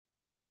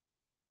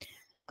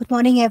Good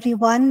morning,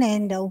 everyone,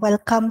 and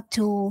welcome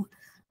to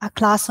our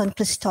class on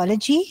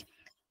Christology.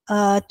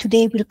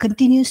 Today, we'll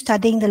continue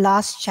studying the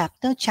last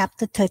chapter,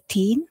 chapter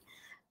 13,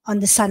 on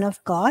the Son of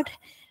God.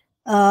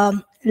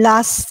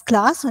 Last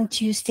class, on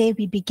Tuesday,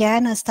 we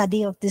began a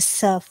study of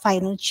this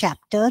final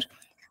chapter.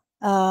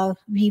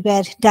 We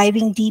were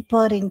diving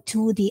deeper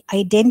into the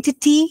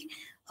identity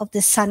of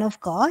the Son of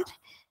God.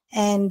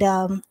 And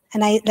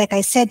like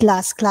I said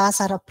last class,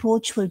 our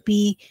approach will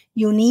be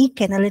unique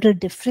and a little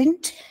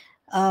different.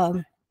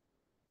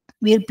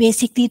 We'll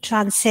basically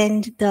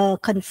transcend the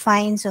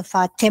confines of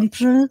our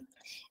temporal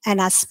and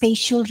our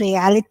spatial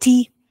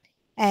reality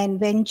and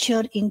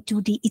venture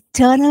into the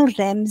eternal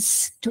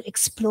realms to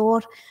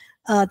explore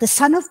the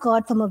Son of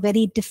God from a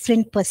very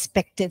different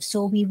perspective.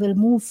 So we will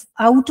move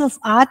out of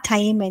our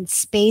time and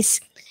space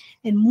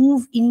and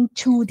move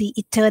into the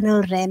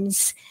eternal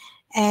realms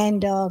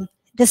and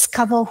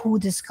discover who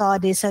this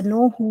God is or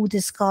know who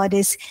this God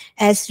is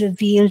as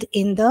revealed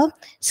in the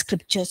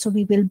scripture. So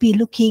we will be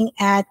looking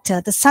at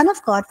the Son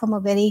of God from a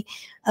very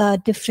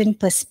different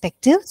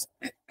perspective.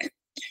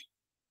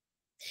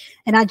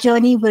 And our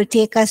journey will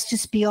take us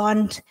just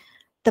beyond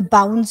the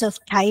bounds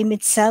of time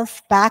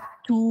itself,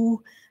 back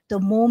to the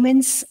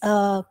moments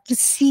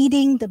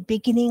preceding the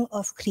beginning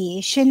of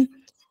creation.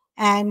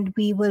 And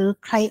we will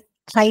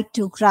try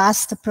to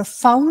grasp the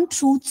profound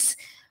truths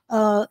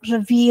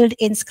revealed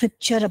in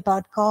scripture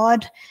about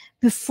God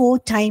before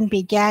time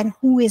began.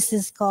 Who is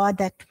this God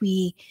that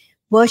we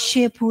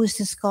worship? Who is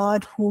this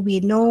God who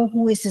we know?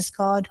 Who is this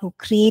God who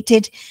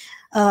created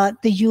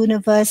the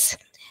universe?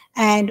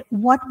 And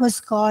what was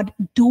God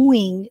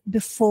doing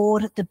before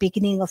the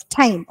beginning of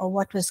time? Or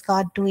what was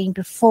God doing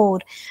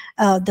before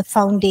the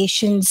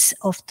foundations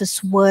of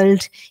this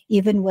world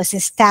even was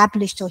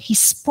established? Or he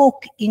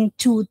spoke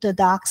into the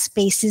dark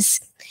spaces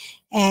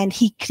and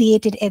he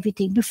created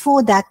everything.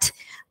 Before that,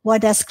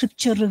 what does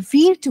scripture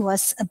reveal to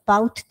us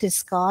about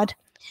this God?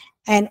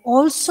 And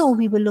also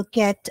we were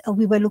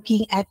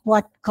looking at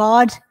what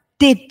God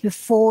did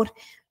before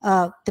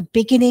the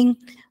beginning.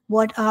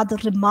 What are the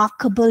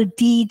remarkable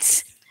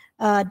deeds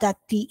that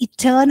the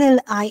eternal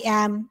I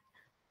Am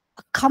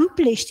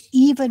accomplished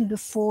even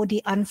before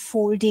the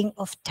unfolding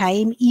of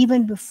time,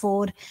 even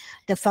before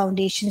the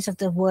foundations of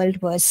the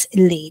world was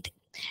laid.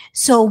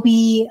 So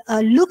we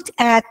looked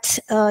at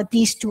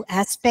these two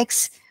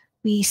aspects.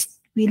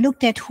 We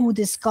looked at who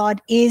this God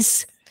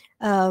is.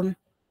 We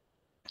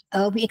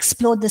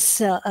explored this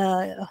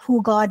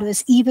who God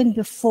was even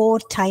before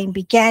time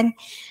began.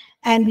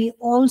 And we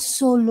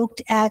also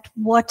looked at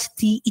what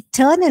the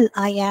eternal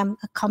I Am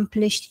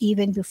accomplished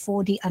even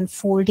before the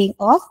unfolding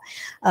of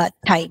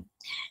time.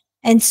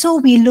 And so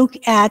we look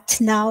at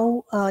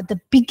now the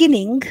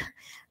beginning,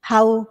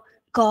 how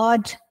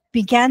God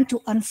began to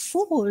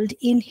unfold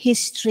in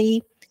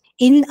history,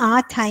 in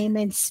our time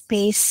and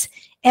space,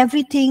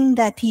 everything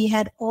that he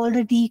had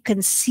already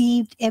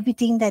conceived,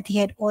 everything that he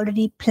had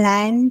already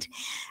planned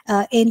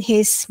in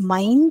his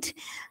mind.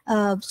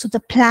 So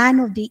the plan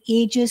of the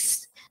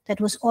ages that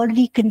was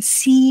already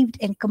conceived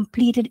and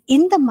completed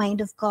in the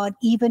mind of God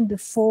even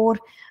before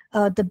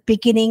the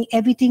beginning.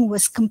 Everything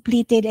was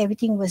completed,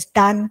 everything was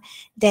done.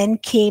 Then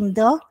came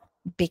the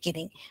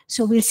beginning.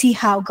 So we'll see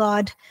how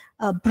God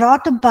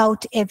brought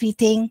about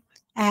everything,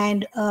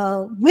 and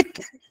with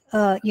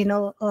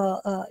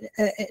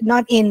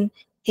not in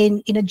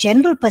a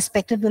general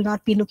perspective. We'll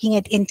not be looking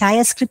at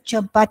entire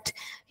scripture, but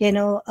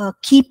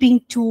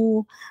keeping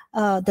to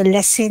the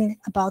lesson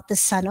about the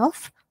Son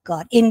of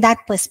God. In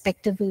that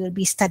perspective, we will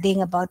be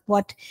studying about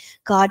what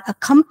God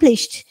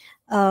accomplished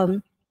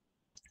in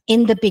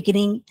the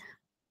beginning,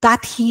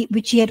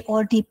 which he had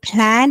already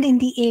planned in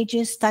the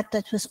ages, that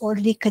was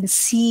already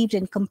conceived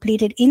and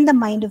completed in the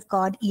mind of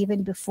God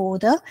even before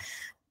the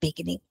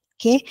beginning.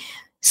 Okay,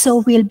 so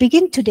we'll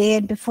begin today,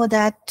 and before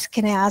that,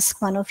 can I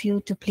ask one of you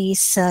to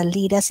please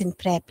lead us in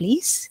prayer,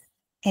 please?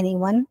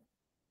 Anyone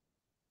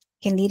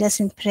can lead us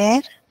in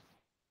prayer?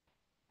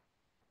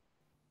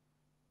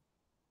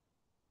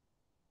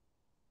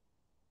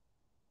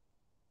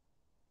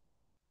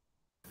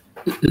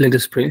 Let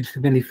us pray.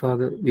 Heavenly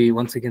Father, we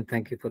once again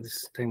thank you for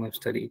this time of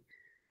study.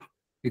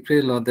 We pray,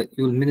 Lord, that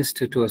you will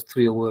minister to us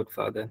through your word,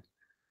 Father.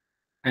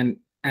 And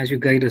as you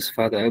guide us,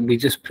 Father, we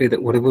just pray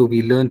that whatever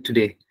we learn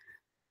today,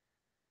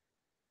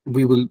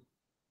 we will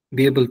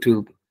be able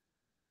to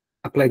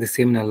apply the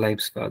same in our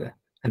lives, Father,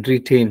 and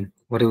retain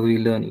whatever we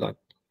learn, Lord.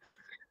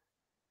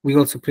 We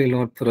also pray,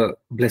 Lord, for a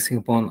blessing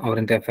upon our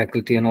entire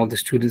faculty and all the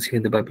students here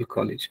in the Bible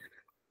College.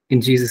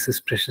 In Jesus'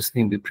 precious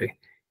name we pray.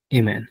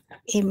 Amen.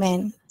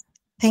 Amen.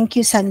 Thank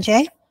you,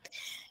 Sanjay.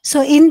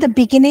 So in the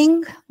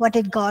beginning, what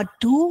did God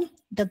do?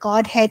 The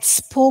Godhead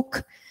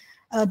spoke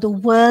the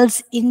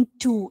worlds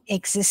into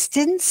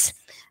existence.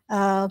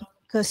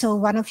 So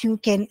one of you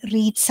can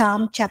read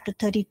Psalm chapter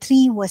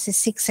 33, verses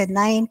 6 and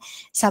 9.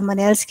 Someone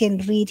else can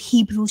read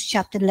Hebrews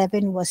chapter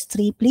 11, verse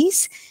 3,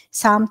 please.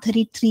 Psalm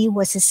 33,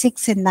 verses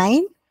 6 and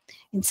 9.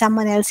 And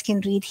someone else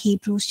can read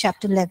Hebrews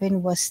chapter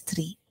 11, verse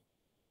 3.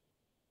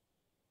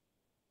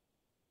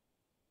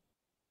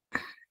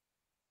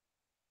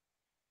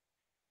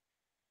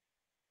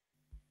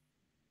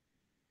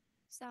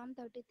 Psalm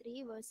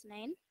 33, verse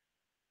 9.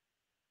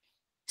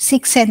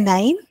 6 and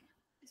 9.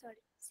 Sorry,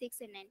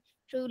 6 and 9.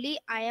 Truly,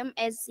 I am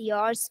as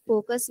your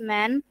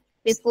spokesman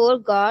before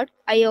God.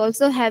 I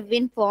also have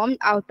been formed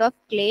out of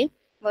clay.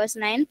 Verse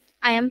 9.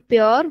 I am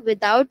pure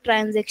without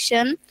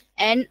transaction,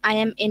 and I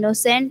am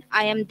innocent.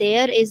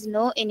 There is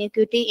no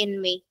iniquity in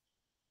me.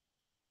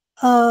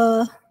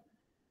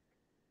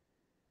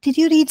 Did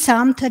you read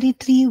Psalm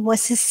 33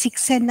 verses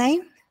 6 and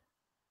 9?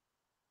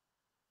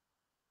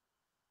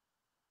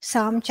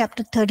 Psalm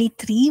chapter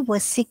 33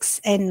 verse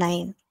 6 and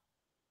 9.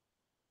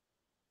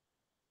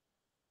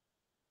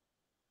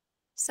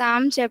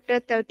 Psalm chapter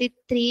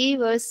 33,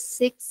 verse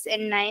 6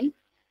 and 9.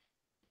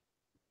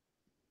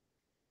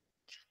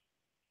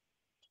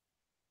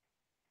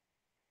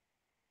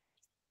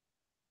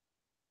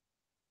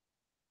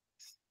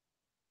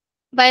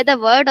 By the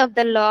word of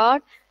the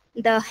Lord,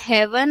 the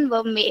heaven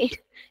were made,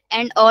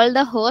 and all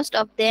the host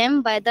of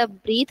them by the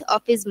breath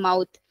of his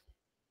mouth.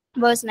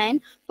 Verse 9.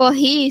 For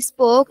he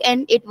spoke,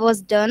 and it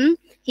was done.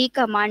 He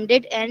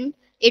commanded, and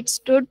it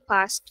stood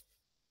fast.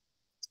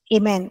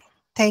 Amen.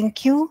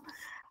 Thank you.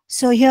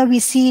 So here we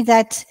see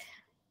that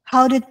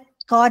how did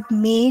God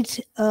make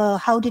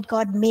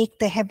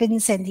the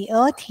heavens and the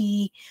earth?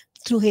 He,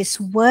 through his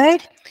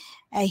word,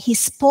 he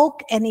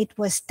spoke and it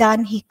was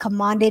done. He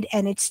commanded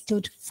and it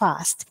stood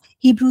fast.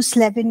 Hebrews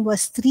 11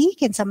 verse 3.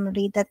 Can someone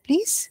read that,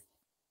 please?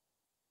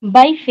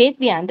 By faith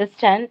we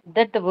understand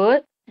that the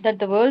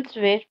worlds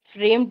were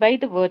framed by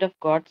the word of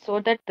God, so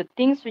that the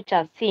things which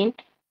are seen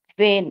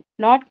were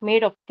not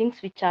made of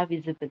things which are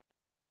visible.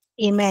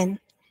 Amen.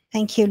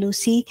 Thank you,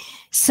 Lucy.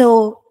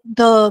 So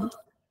the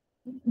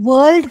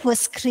world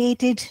was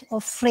created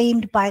or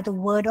framed by the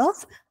word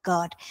of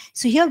God.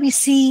 So here we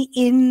see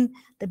in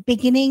the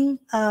beginning,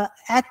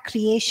 at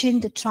creation,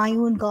 the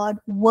triune God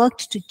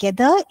worked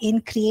together in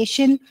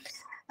creation.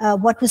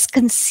 What was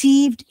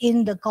conceived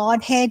in the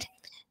Godhead,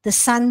 the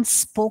Son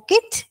spoke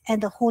it,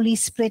 and the Holy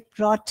Spirit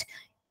brought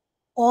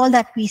all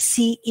that we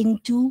see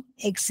into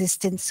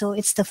existence. So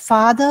it's the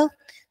Father,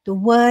 the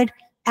Word,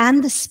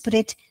 and the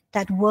Spirit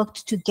that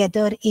worked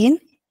together in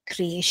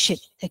creation.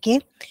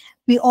 Okay.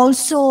 We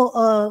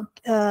also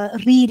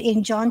read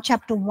in John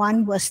chapter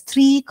 1 verse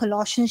 3,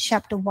 Colossians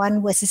chapter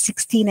 1 verses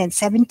 16 and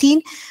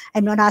 17.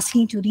 I'm not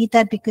asking you to read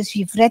that because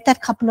we've read that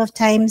a couple of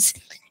times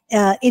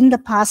in the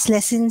past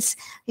lessons.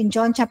 In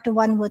John chapter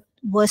 1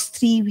 verse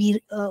 3,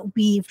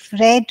 we've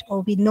read,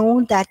 or we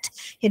know that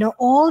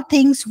all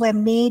things were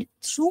made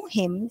through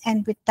him,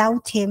 and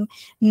without him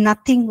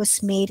nothing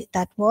was made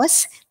that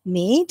was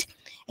made.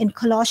 In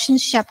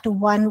Colossians chapter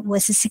 1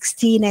 verses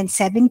 16 and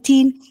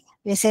 17,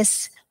 it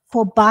says,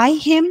 for by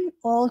him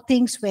all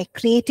things were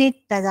created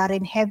that are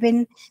in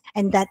heaven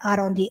and that are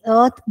on the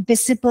earth,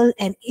 visible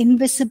and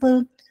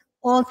invisible.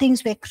 All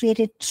things were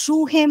created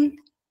through him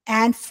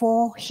and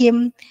for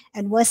him.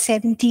 And verse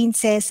 17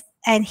 says,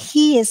 and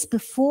he is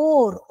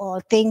before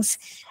all things,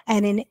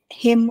 and in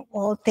him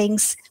all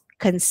things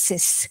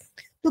consist.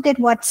 Look at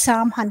what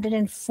Psalm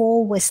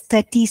 104 verse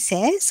 30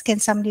 says. Can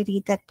somebody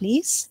read that,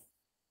 please?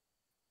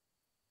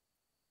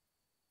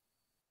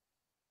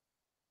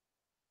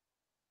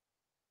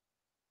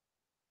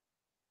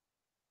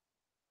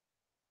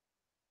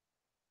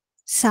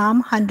 Psalm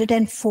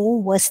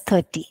 104 verse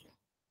 30.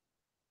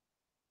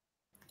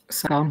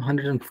 Psalm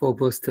 104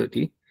 verse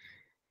 30.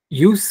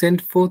 You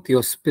send forth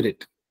your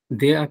spirit,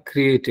 they are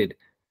created,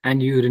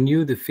 and you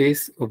renew the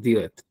face of the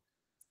earth.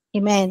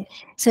 Amen.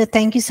 So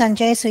thank you,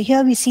 Sanjay. So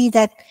here we see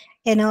that,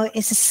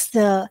 it's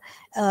the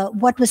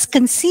what was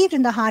conceived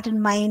in the heart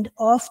and mind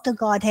of the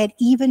Godhead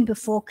even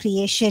before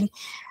creation.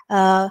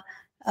 The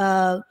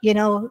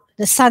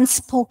Son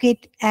spoke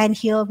it, and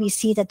here we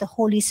see that the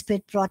Holy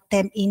Spirit brought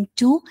them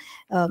into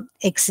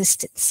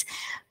existence.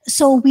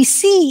 So we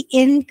see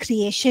in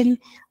creation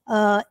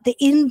the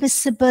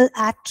invisible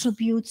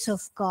attributes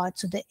of God.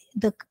 So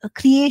the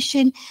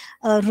creation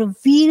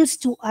reveals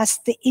to us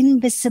the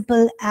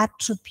invisible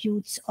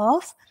attributes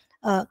of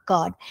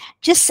God.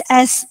 Just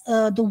as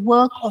the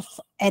work of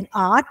an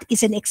art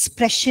is an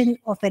expression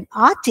of an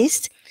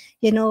artist,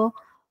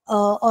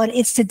 or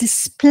it's the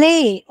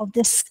display of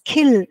the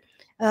skill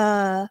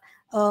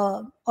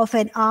of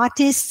an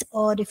artist,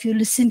 or if you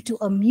listen to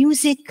a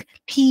music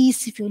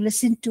piece, if you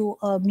listen to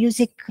a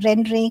music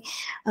rendering,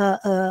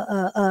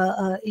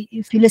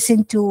 if you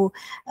listen to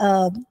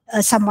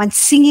someone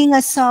singing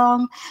a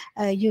song,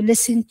 you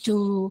listen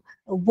to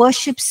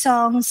worship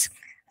songs,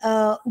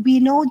 we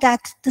know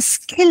that the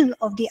skill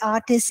of the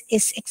artist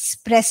is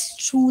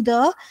expressed through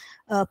the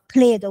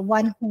player, the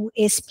one who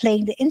is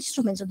playing the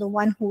instruments, or the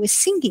one who is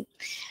singing.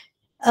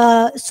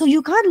 So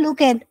you can't look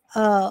at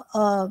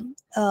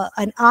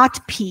an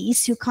art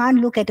piece, you can't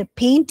look at a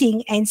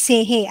painting and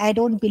say, hey, I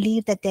don't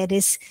believe that there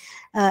is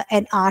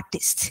an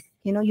artist.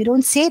 You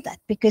don't say that,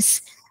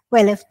 because,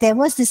 well, if there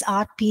was this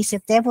art piece,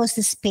 if there was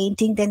this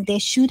painting, then there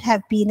should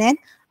have been an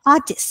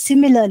artist.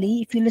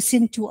 Similarly, if you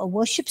listen to a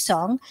worship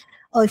song,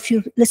 or if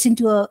you listen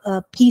to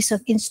a piece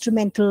of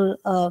instrumental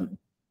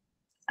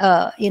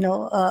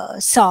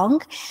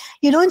song,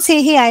 you don't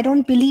say, hey, I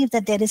don't believe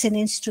that there is an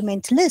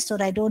instrumentalist,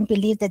 or I don't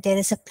believe that there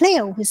is a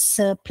player who's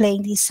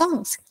playing these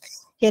songs.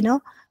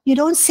 You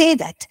don't say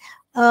that.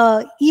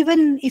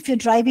 Even if you're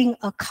driving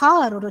a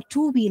car or a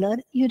two-wheeler,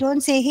 you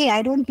don't say, hey,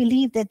 I don't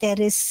believe that there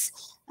is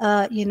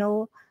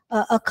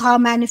a car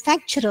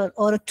manufacturer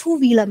or a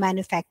two-wheeler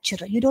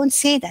manufacturer. You don't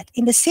say that.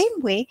 In the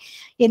same way,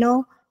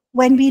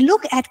 when we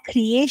look at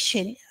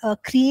creation,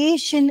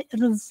 creation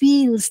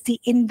reveals the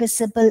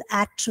invisible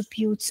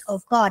attributes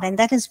of God. And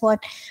that is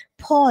what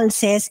Paul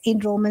says in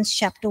Romans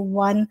chapter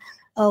 1,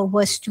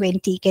 verse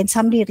 20. Can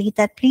somebody read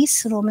that,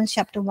 please? Romans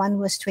chapter 1,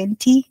 verse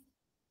 20.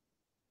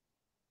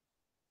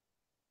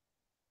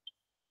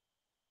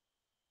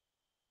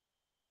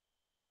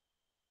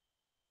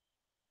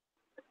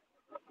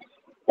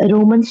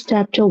 Romans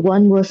chapter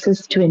 1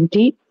 verses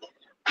 20.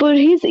 For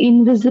his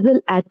invisible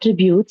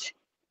attributes,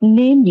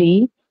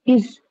 namely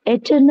his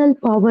eternal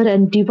power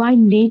and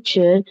divine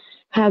nature,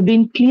 have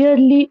been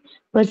clearly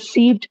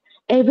perceived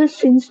ever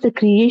since the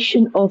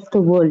creation of the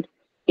world,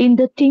 in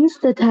the things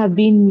that have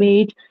been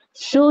made,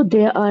 so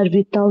they are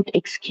without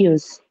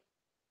excuse.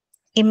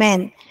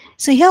 Amen.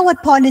 So here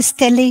what Paul is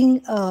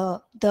telling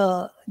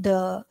the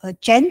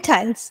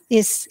Gentiles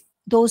is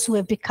those who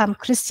have become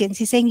Christians.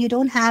 He's saying you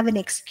don't have an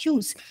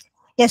excuse.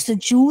 Yes, the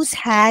Jews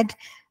had,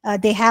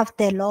 they have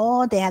their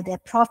law, they have their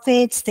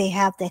prophets, they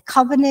have their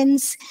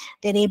covenants,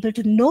 they're able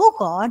to know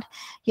God,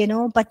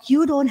 but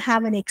you don't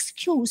have an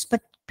excuse.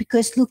 But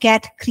because look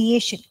at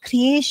creation.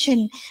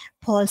 Creation,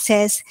 Paul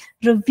says,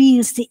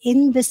 reveals the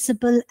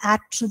invisible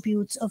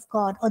attributes of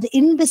God, or the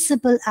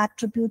invisible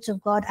attributes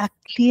of God are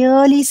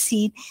clearly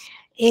seen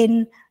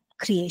in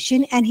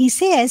creation. And he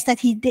says that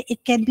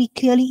it can be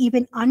clearly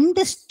even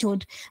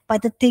understood by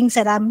the things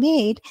that are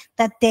made,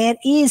 that there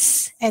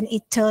is an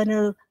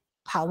eternal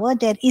power,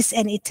 there is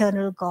an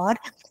eternal God,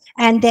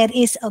 and there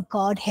is a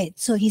Godhead.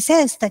 So he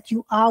says that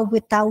you are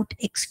without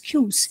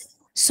excuse.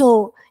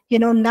 So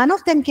none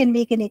of them can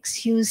make an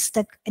excuse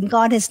that, and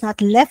God has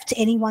not left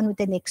anyone with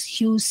an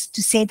excuse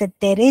to say that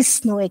there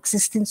is no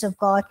existence of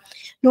God.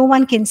 No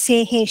one can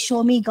say, hey,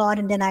 show me God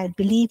and then I'll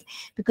believe,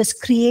 because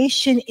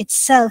creation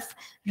itself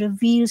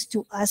reveals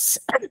to us,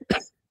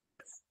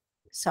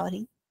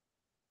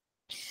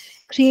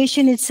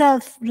 creation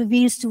itself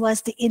reveals to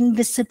us the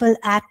invisible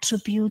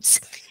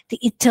attributes, the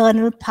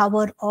eternal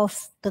power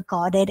of the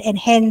Godhead, and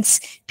hence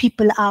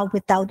people are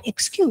without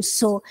excuse.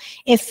 So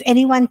if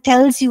anyone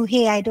tells you,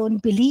 hey, I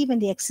don't believe in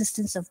the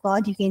existence of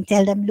God, you can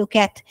tell them, look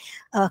at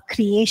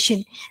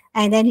creation.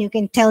 And then you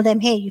can tell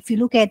them, hey, if you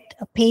look at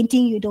a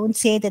painting, you don't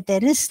say that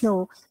there is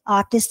no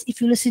artist.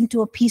 If you listen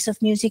to a piece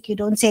of music, you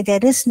don't say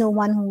there is no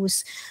one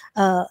who's,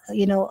 a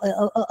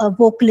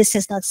vocalist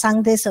has not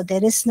sung this, or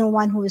there is no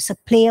one who is a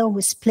player who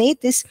has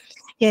played this.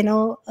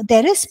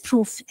 There is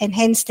proof, and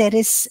hence there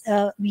is,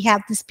 we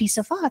have this piece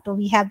of art, or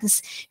we have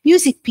this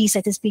music piece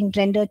that is being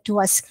rendered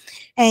to us,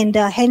 and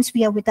hence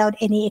we are without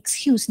any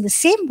excuse. In the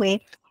same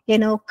way,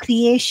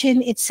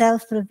 creation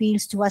itself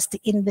reveals to us the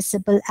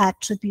invisible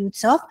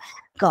attributes of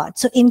God.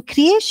 So in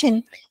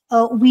creation,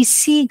 we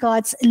see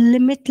God's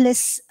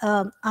limitless,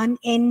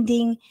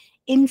 unending,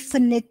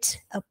 infinite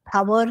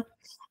power,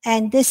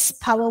 and this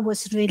power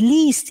was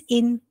released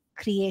in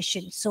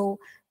creation. So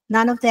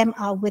none of them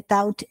are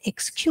without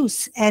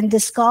excuse. And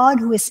this God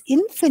who is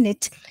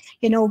infinite,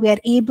 we are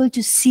able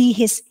to see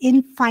his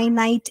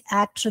infinite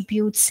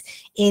attributes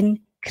in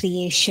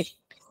creation.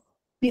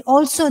 We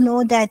also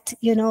know that,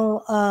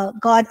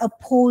 God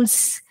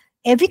upholds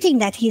everything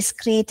that he's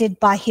created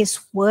by his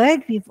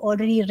word. We've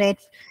already read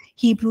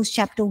Hebrews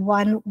chapter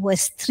 1,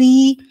 verse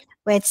 3,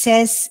 where it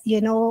says,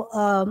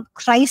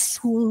 Christ,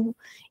 who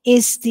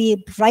is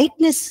the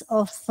brightness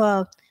of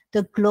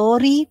the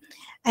glory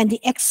and the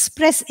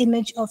express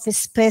image of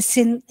his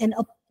person, and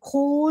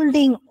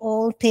upholding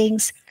all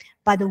things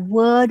by the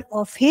word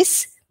of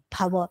his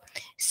power.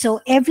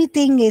 So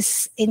everything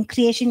is in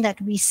creation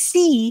that we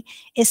see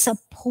is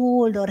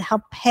upheld or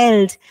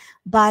upheld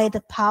by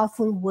the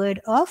powerful word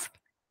of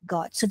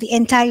God. So the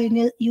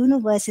entire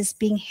universe is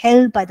being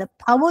held by the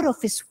power of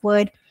his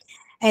word,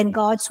 and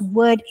God's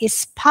word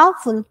is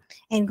powerful,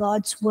 and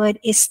God's word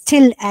is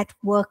still at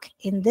work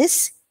in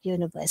this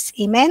universe.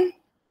 Amen.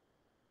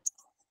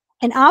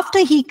 And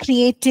after he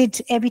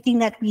created everything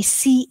that we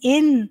see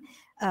in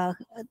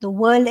the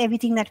world,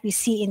 everything that we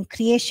see in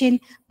creation,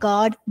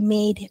 God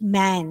made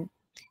man.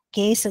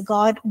 Okay, so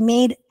God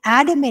made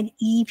Adam and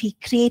Eve. He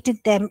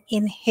created them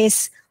in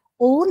his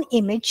own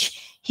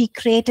image. He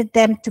created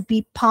them to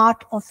be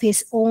part of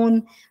his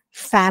own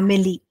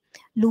family.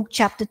 Luke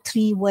chapter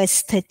 3,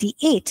 verse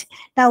 38.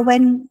 Now,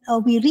 when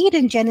we read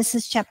in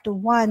Genesis chapter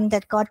 1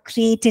 that God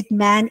created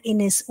man in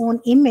his own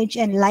image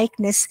and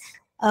likeness,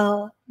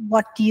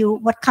 what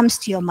comes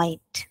to your mind?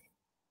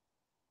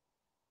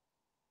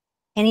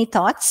 Any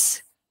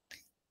thoughts?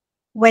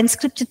 When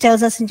scripture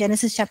tells us in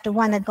Genesis chapter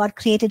 1 that God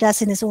created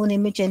us in his own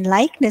image and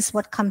likeness,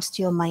 what comes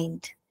to your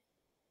mind?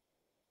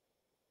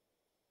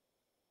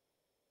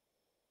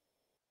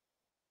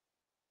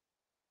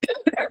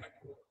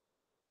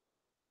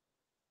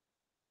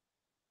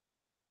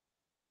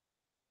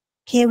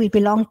 Okay, we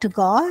belong to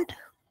God.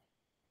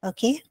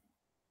 Okay,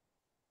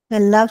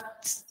 we're loved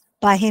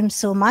by Him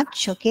so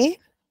much. Okay,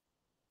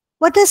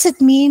 what does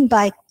it mean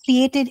by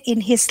created in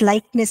His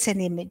likeness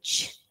and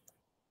image?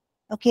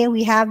 Okay,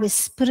 we have His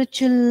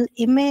spiritual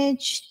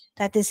image,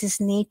 that is His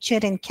nature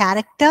and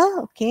character.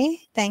 Okay,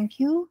 thank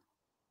you.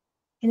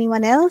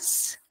 Anyone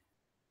else?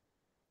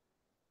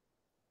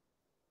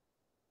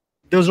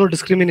 There's no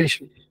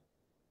discrimination.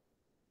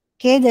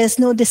 Okay, there's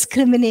no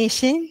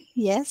discrimination.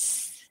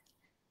 Yes.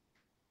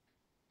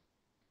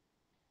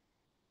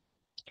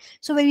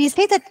 So when we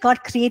say that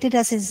God created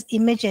us His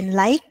image and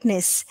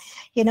likeness,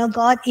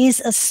 God is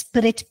a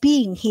spirit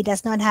being. He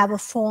does not have a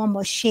form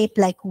or shape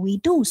like we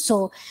do.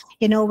 So,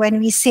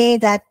 when we say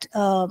that,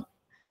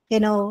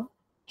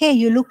 hey,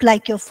 you look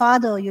like your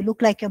father, you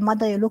look like your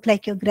mother, you look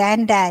like your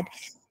granddad,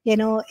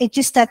 it's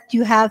just that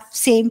you have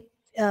same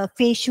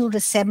facial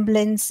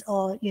resemblance,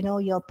 or,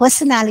 your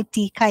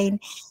personality kind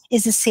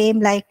is the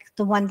same like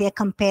the one they're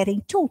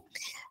comparing to.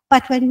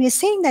 But when we're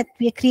saying that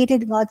we are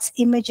created God's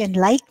image and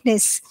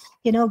likeness,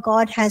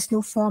 God has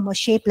no form or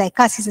shape like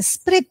us. He's a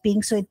spirit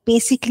being. So it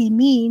basically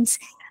means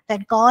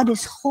that God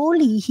is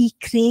holy. He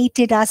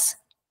created us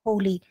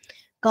holy.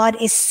 God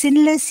is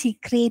sinless. He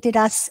created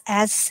us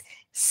as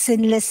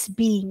sinless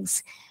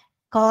beings.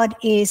 God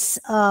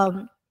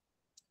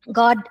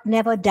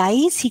never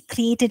dies. He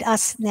created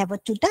us never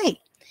to die.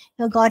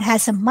 God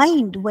has a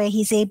mind where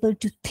He's able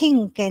to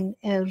think and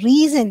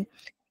reason,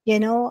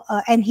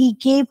 and He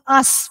gave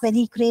us, when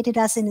He created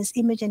us in His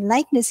image and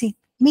likeness, it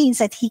means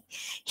that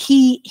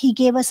he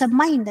gave us a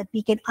mind that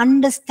we can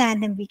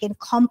understand Him, we can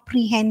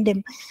comprehend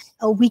Him,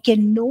 we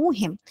can know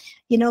Him.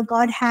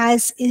 God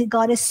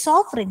is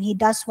sovereign. He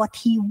does what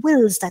He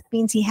wills. That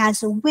means He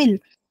has a will.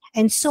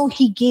 And so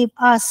He gave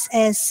us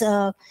as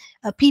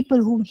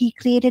people whom He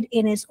created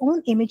in His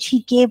own image.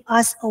 He gave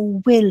us a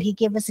will. He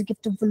gave us a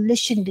gift of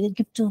volition, the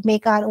gift to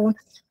make our own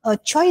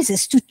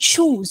choices, to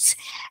choose.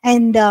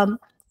 And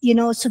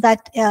so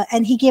that,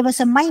 and He gave us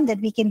a mind that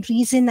we can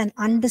reason and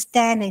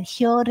understand and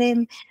hear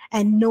Him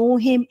and know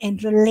Him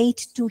and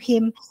relate to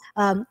Him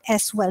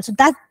as well. So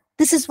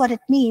this is what it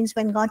means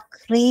when God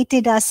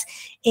created us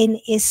in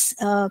His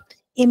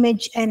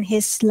image and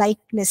His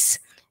likeness.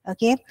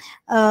 Okay,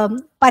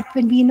 but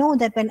when we know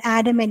that when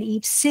Adam and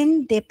Eve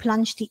sinned, they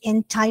plunged the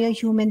entire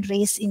human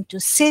race into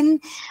sin,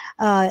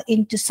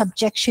 into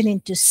subjection,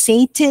 into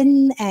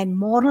Satan and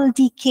moral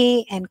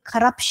decay and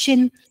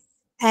corruption.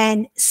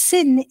 And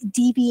sin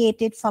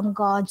deviated from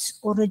God's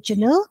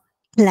original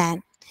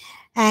plan.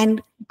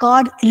 And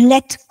God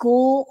let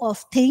go of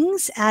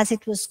things as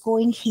it was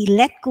going. He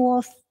let go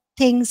of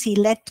things. He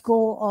let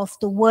go of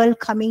the world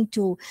coming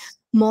to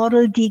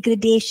moral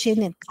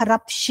degradation and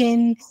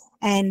corruption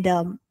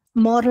and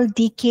moral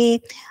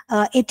decay.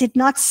 It did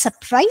not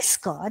surprise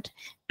God,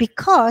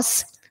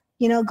 because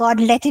God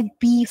let it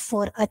be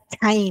for a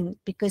time,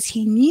 because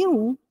He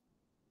knew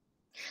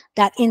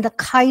that in the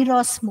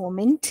kairos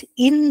moment,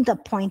 in the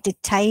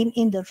appointed time,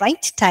 in the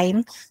right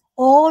time,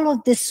 all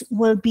of this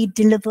will be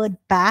delivered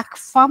back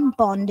from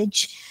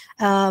bondage,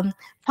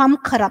 from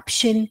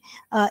corruption,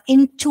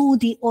 into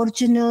the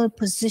original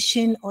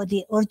position or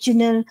the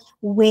original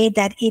way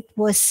that it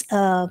was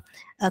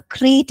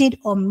created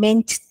or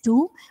meant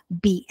to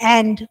be.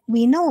 And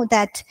we know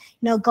that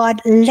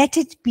God let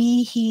it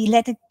be. He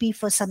let it be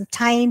for some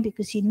time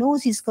because He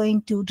knows He's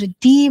going to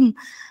redeem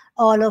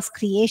all of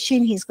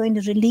creation. He's going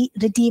to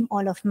redeem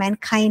all of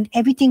mankind.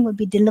 Everything will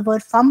be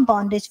delivered from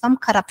bondage, from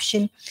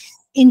corruption,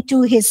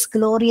 into His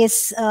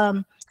glorious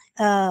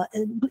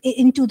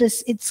into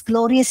its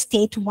glorious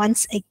state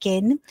once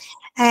again.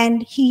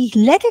 And He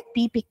let it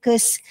be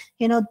because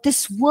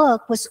this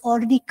work was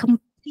already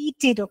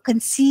completed or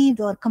conceived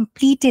or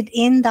completed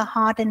in the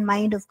heart and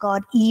mind of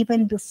God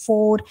even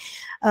before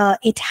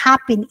it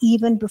happened,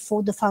 even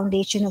before the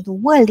foundation of the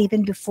world,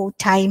 even before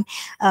time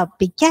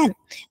began.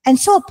 And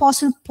so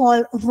Apostle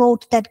Paul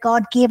wrote that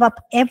God gave up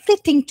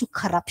everything to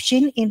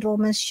corruption in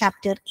Romans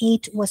chapter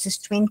 8 verses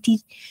 20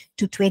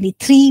 to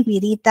 23. We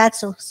read that,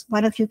 so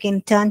one of you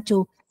can turn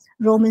to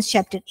Romans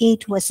chapter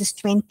 8 verses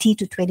 20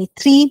 to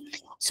 23.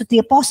 So the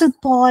Apostle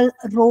Paul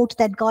wrote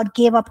that God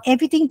gave up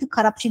everything to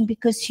corruption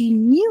because He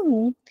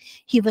knew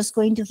He was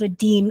going to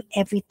redeem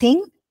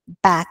everything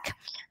back.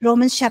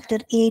 Romans chapter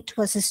 8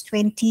 verses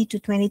 20 to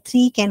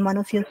 23. Can one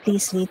of you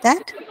please read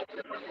that?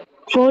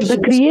 For the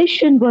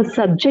creation was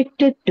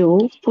subjected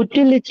to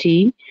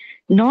futility,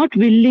 not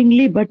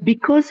willingly, but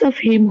because of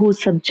Him who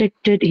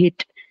subjected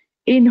it,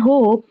 in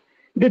hope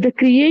that the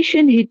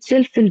creation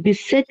itself will be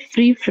set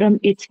free from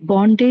its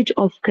bondage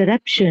of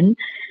corruption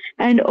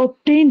and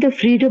obtain the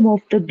freedom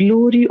of the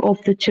glory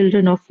of the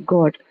children of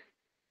God.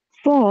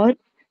 For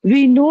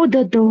we know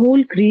that the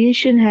whole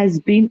creation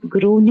has been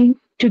groaning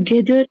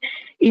together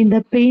in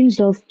the pains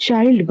of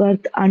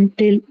childbirth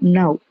until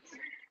now.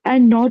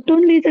 And not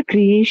only the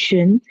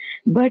creation,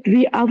 but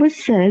we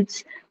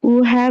ourselves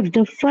who have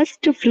the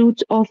first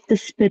fruits of the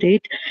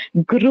Spirit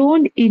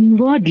groan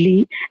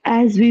inwardly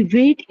as we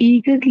wait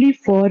eagerly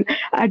for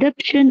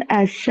adoption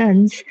as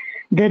sons,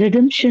 the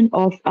redemption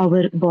of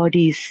our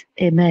bodies.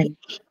 Amen.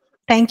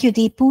 Thank you,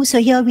 Deepu. So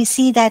here we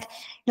see that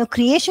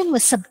creation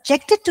was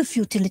subjected to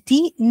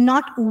futility,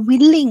 not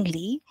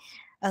willingly.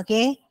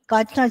 Okay,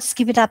 God did not just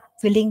give it up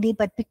willingly,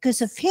 but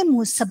because of Him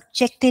who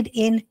subjected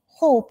in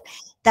hope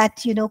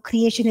that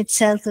creation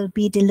itself will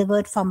be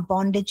delivered from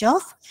bondage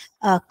of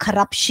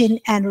corruption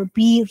and will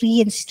be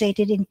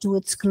reinstated into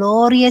its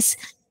glorious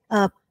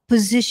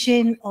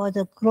position or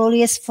the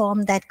glorious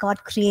form that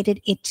God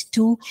created it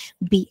to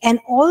be. And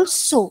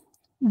also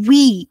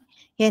we,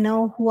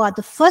 who are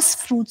the first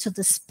fruits of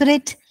the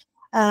Spirit,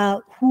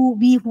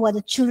 who are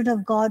the children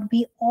of God,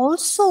 we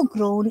also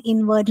groan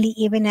inwardly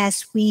even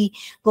as we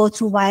go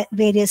through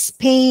various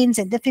pains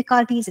and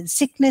difficulties and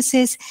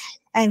sicknesses,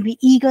 and we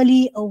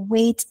eagerly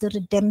await the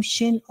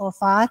redemption of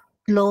our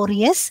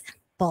glorious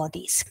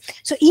bodies.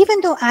 So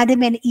even though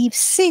Adam and Eve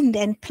sinned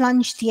and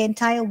plunged the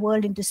entire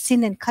world into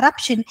sin and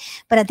corruption,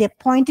 but at the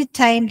appointed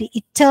time, the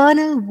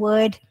eternal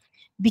Word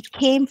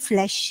became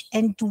flesh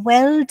and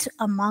dwelt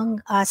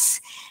among us,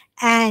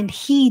 and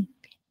He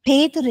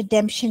paid the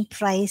redemption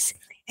price,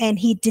 and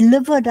He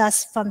delivered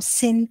us from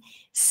sin,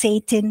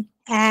 Satan,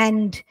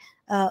 and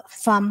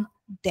from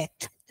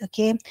death.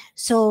 Okay,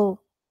 so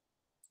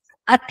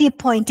at the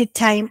appointed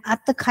time,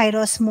 at the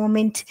Kairos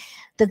moment,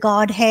 the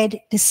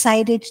Godhead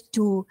decided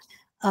to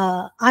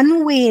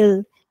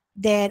unveil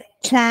their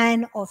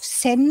plan of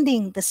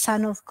sending the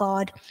Son of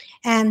God,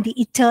 and the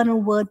eternal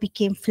Word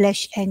became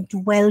flesh and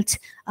dwelt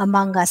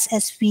among us,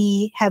 as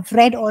we have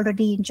read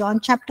already in John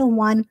chapter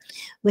 1,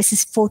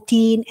 verses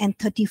 14 and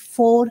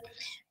 34.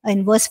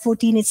 In verse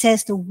 14, it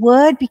says, "The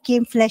Word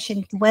became flesh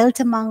and dwelt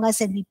among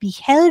us, and we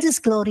beheld His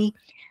glory,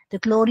 the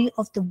glory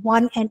of the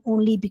one and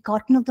only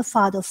begotten of the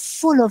Father,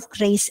 full of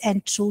grace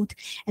and truth."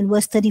 And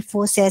verse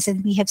 34 says,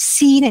 "And we have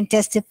seen and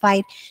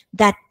testified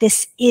that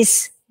this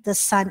is the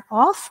Son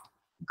of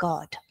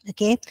God."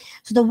 Okay,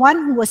 so the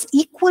one who was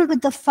equal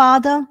with the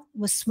Father,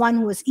 was one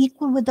who was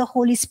equal with the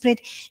Holy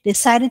Spirit,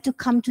 decided to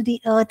come to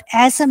the earth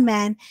as a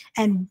man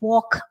and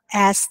walk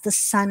as the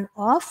Son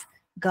of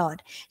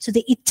God. So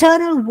the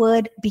eternal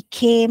Word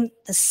became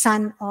the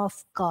Son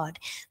of God,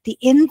 the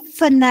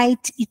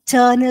infinite,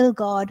 eternal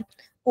God,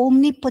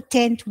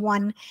 omnipotent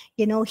one.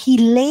 He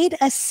laid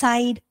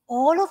aside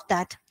all of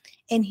that,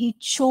 and He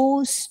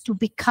chose to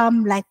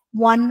become like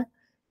one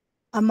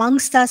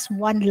amongst us,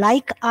 one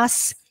like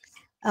us,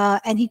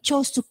 and He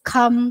chose to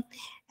come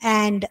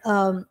and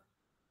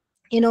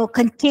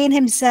contain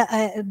Himself,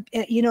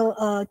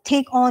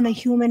 take on a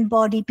human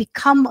body,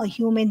 become a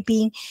human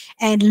being,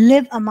 and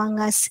live among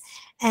us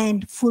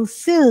and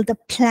fulfill the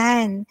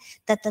plan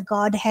that the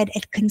Godhead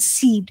had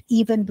conceived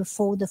even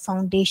before the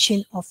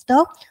foundation of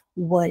the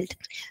world.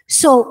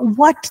 So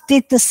what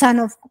did the Son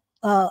of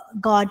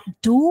God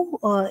do?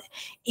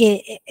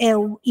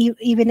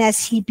 Even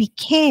as He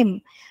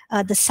became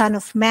the Son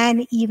of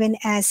Man, even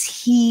as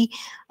He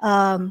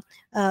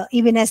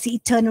even as the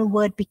eternal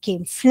Word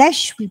became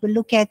flesh. We will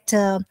look at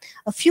a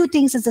few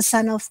things as the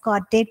Son of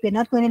God did. We're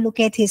not going to look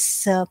at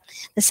His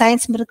the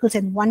signs, miracles,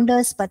 and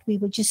wonders, but we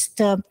will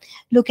just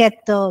look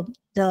at the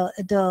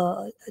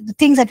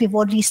things that we've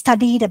already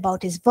studied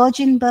about His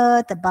virgin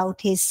birth,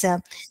 about His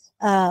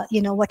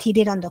what He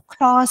did on the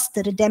cross,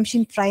 the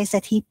redemption price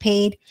that He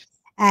paid,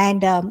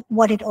 and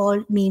what it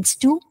all means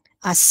to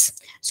us.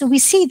 So we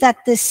see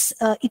that this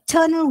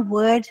eternal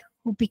Word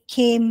who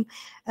became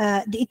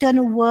the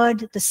eternal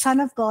Word, the Son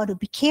of God, who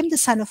became the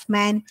Son of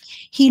Man,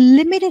 He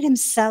limited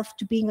Himself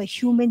to being a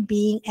human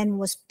being and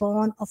was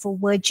born of a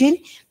Virgin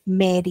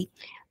Mary.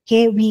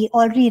 Okay, we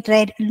already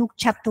read Luke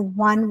chapter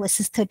 1,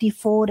 verses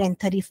 34 and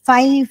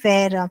 35,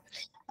 where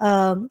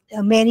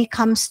Mary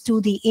comes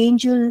to the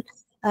angel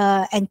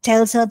and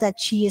tells her that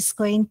she is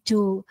going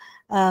to,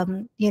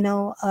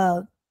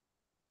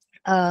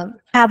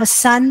 have a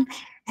son.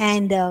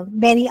 And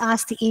Mary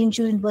asked the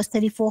angel in verse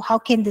 34, "How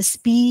can this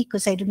be?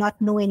 Because I do not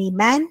know any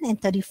man."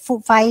 And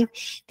 35,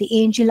 the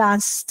angel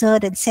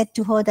answered and said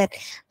to her that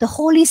the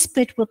Holy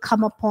Spirit will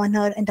come upon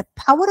her, and the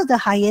power of the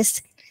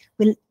highest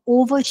will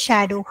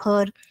overshadow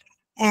her.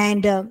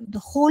 And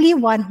the Holy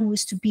One who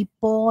is to be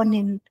born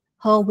in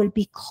her will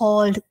be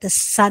called the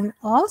Son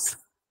of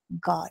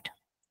God.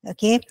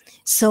 Okay,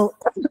 so,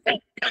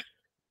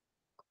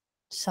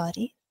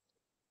 sorry.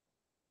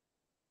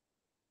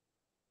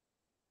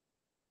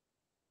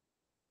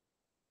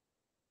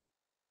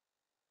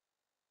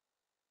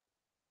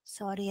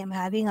 Sorry, I'm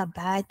having a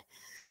bad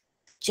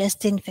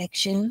chest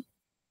infection.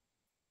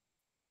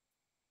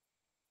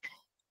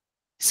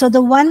 So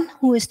the one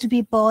who is to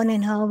be born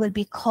in her will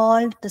be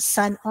called the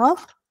Son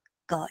of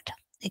God.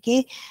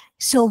 Okay,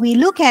 so we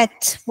look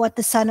at what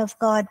the Son of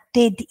God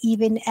did,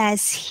 even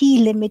as He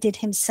limited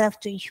Himself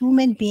to a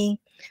human being,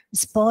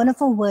 was born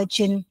of a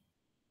virgin,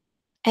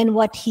 and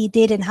what He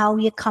did and how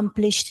He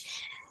accomplished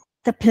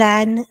the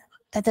plan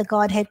that the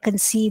God had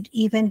conceived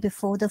even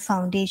before the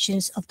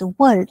foundations of the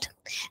world.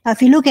 Now,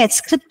 if you look at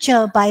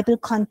Scripture, Bible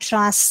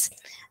contrasts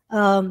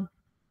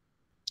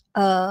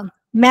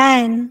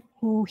man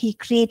who He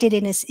created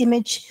in His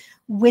image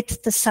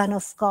with the Son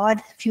of God.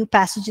 A few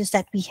passages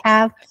that we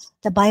have.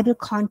 The Bible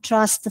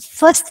contrasts the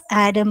first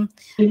Adam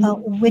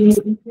with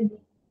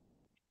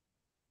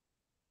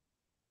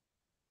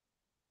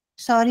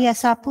Sorry,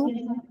 Asapu.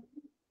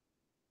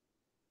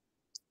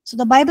 So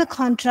the Bible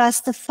contrasts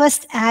the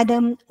first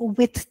Adam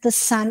with the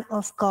Son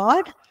of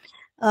God.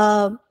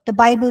 The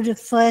Bible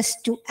refers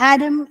to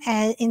Adam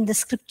in the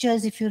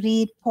scriptures. If you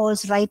read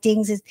Paul's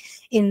writings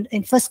in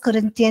 1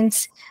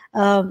 Corinthians,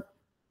 the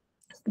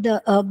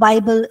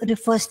Bible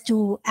refers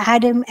to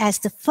Adam as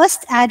the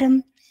first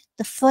Adam,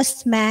 the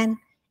first man,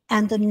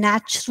 and the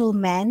natural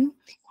man.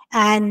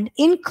 And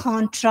in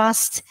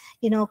contrast,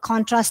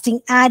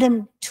 contrasting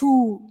Adam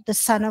to the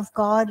Son of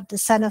God, the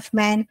Son of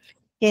Man,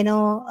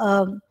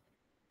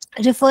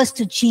 refers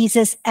to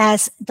Jesus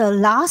as the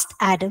last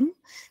Adam.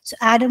 So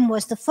Adam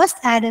was the first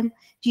Adam.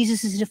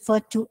 Jesus is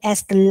referred to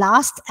as the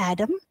last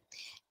Adam.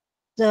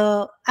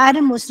 The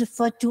Adam was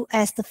referred to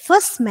as the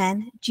first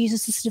man.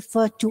 Jesus is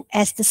referred to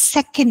as the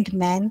second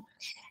man.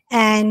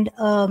 And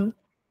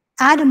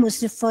Adam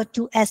was referred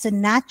to as the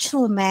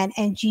natural man,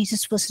 and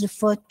Jesus was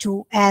referred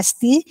to as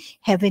the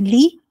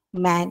heavenly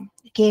man.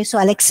 Okay, so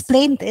I'll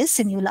explain this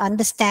and you'll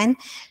understand.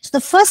 So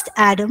the first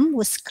Adam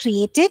was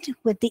created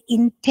with the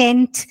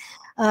intent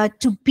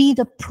to be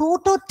the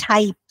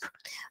prototype.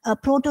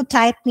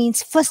 Prototype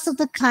means first of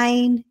the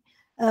kind,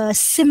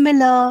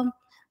 similar,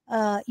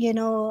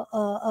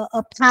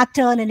 a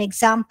pattern, an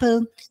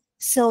example.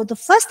 So the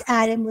first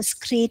Adam was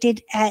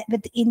created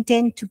with the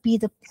intent to be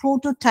the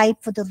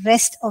prototype for the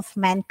rest of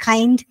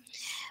mankind.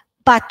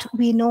 But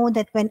we know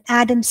that when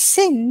Adam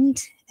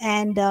sinned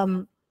and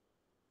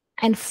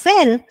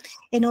fell,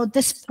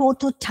 this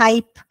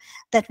prototype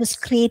that was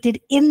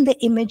created in the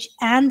image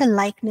and the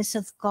likeness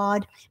of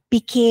God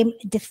became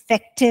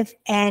defective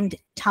and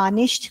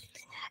tarnished.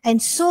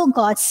 And so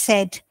God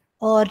said,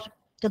 or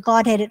the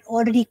Godhead had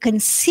already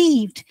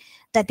conceived,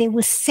 that they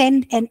will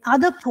send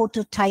another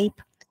prototype,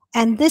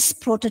 and this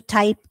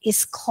prototype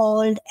is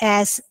called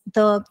as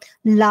the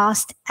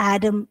last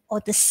Adam,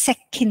 or the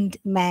second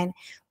man.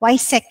 Why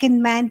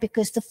second man?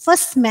 Because the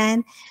first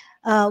man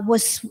who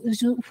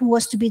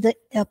was to be the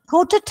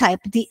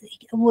prototype,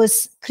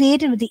 was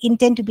created with the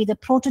intent to be the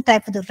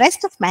prototype for the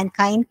rest of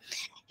mankind.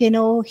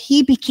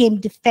 He became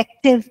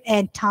defective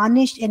and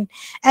tarnished, and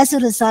as a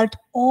result,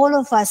 all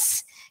of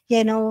us,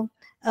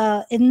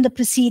 in the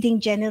preceding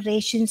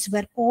generations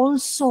were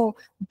also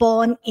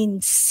born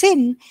in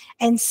sin.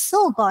 And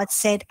so God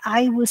said,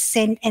 I will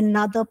send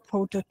another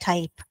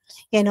prototype,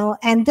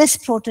 and this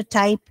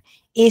prototype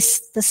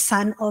is the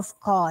Son of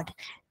God.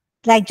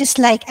 Just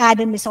like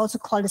Adam is also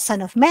called the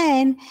Son of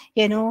Man,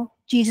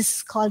 Jesus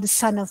is called the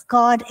Son of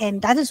God,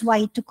 and that is why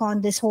he took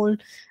on this whole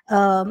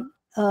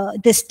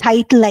this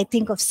title, I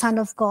think, of Son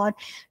of God,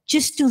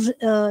 just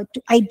to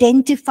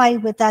identify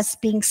with us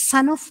being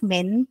Son of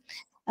Men,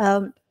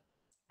 a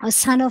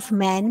Son of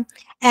Man,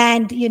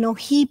 and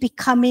he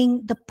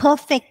becoming the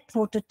perfect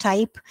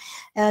prototype.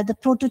 The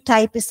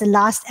prototype is the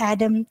last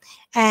Adam,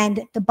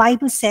 and the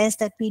Bible says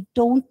that we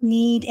don't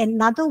need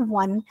another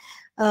one.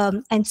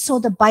 And so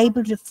the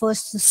Bible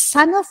refers to the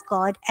Son of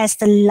God as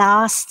the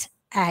last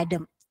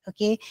Adam.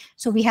 Okay,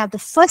 so we have the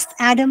first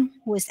Adam,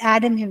 who is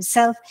Adam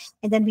himself,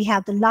 and then we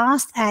have the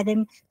last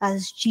Adam,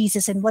 as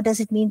Jesus. And what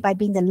does it mean by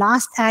being the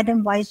last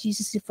Adam? Why is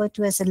Jesus referred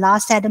to as the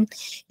last Adam?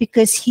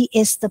 Because he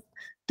is the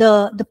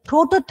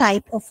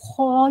prototype of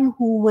all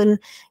who will,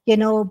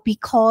 be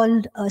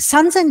called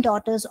sons and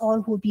daughters,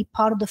 all who will be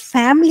part of the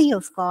family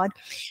of God,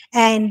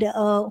 and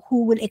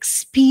who will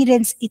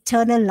experience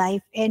eternal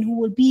life, and who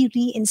will be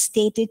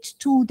reinstated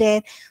to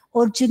their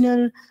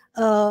original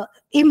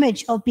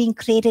image of being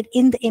created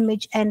in the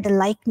image and the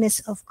likeness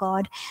of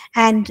God,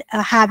 and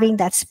having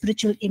that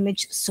spiritual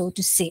image, so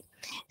to say.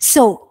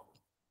 So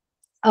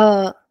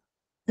the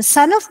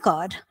Son of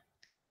God,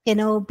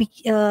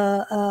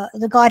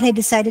 the Godhead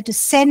decided to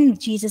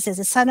send Jesus as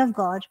a Son of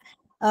God,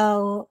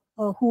 who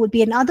would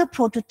be another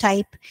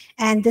prototype,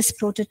 and this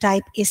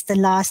prototype is the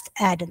last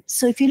Adam.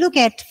 So if you look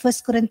at 1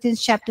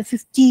 Corinthians chapter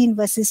 15,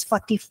 verses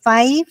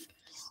 45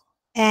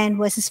 and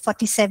verses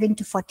 47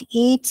 to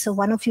 48. So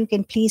one of you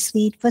can please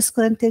read 1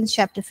 Corinthians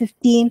chapter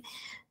 15,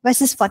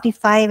 verses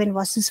 45 and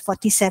verses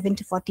 47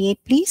 to 48,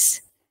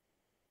 please.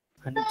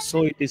 And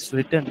so it is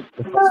written,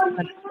 the first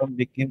Adam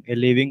became a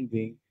living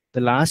being,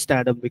 the last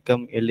Adam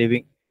became a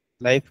living,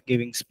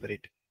 life-giving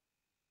spirit.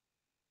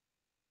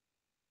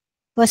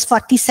 Verse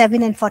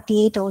 47 and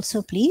 48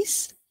 also,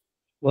 please.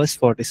 Verse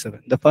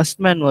 47. The first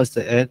man was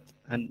the earth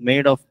and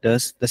made of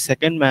dust. The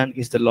second man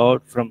is the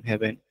Lord from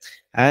heaven.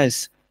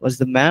 As was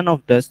the man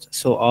of dust,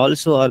 so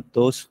also are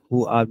those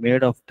who are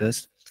made of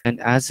dust. And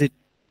as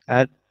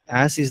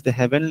is the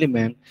heavenly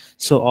man,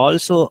 so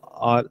also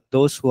are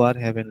those who are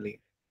heavenly.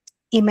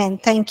 Amen.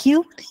 Thank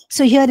you.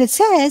 So here it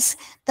says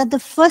that the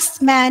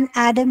first man,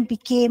 Adam,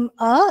 became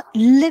a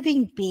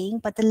living being,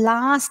 but the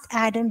last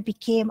Adam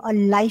became a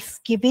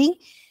life-giving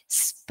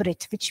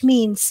spirit, which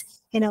means,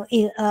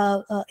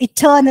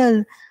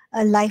 eternal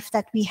life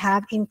that we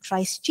have in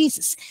Christ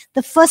Jesus.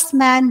 The first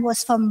man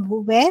was from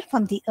where?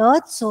 From the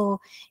earth.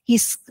 So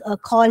he's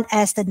called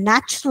as the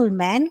natural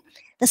man.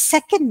 the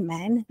second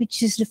man,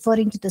 which is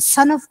referring to the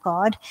Son of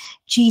God,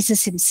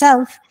 Jesus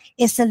himself,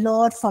 is the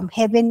Lord from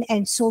heaven,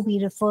 and so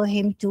we refer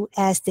him to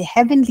as the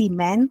heavenly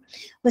man.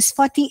 Verse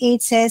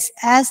 48 says,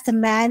 as the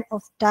man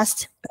of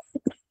dust,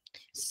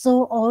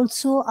 so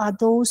also are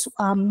those who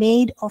are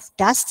made of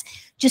dust,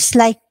 just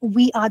like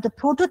we are the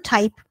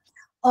prototype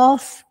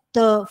of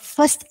the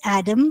first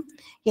Adam,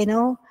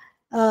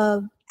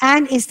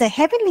 and is the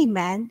heavenly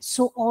man,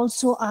 so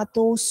also are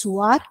those who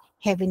are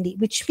heavenly,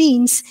 which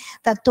means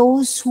that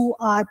those who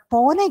are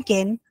born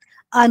again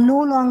are no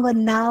longer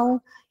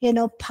now,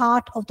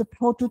 part of the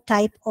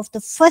prototype of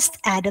the first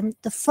Adam,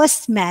 the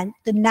first man,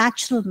 the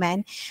natural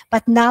man,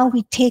 but now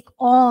we take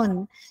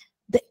on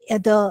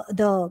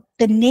the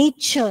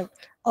nature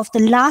of the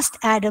last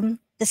Adam,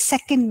 the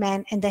second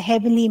man, and the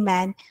heavenly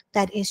man,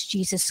 that is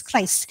Jesus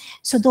Christ.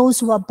 So those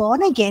who are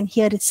born again,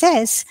 here it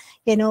says,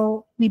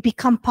 we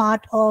become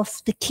part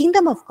of the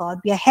kingdom of God.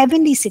 We are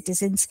heavenly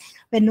citizens.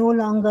 We're no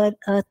longer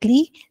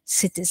earthly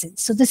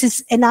citizens. So this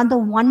is another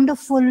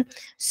wonderful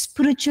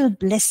spiritual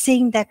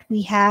blessing that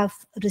we have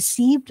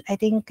received. I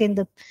think in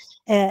the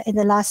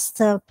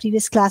last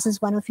previous classes,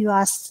 one of you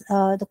asked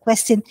the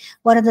question,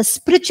 what are the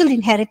spiritual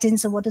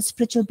inheritance, or what are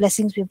spiritual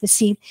blessings we've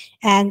received?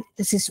 And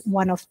this is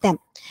one of them.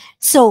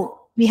 So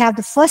we have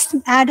the first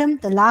Adam,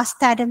 the last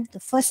Adam, the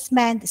first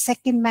man, the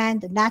second man,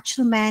 the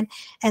natural man,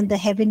 and the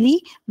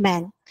heavenly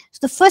man. So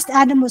the first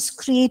Adam was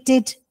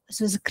created,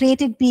 so was a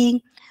created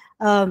being,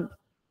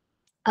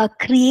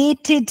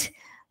 created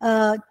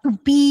to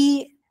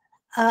be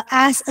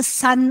as a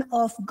son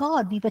of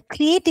God. We were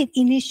created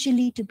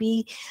initially to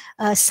be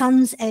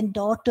sons and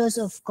daughters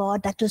of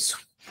God. That was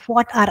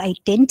what our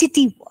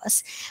identity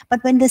was.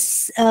 But when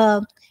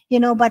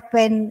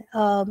when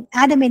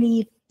Adam and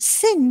Eve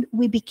sinned,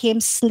 we became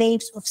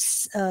slaves of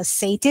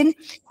Satan.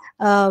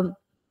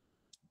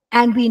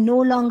 And we no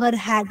longer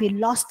we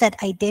lost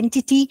that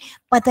identity.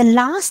 But the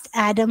last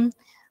Adam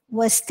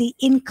was the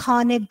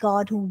incarnate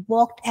God who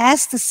walked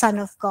as the Son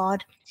of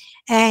God.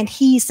 And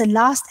he is the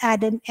last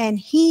Adam, and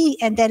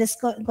there is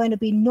going to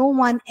be no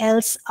one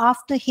else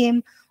after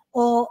him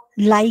or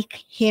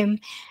like him.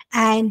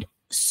 And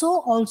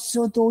so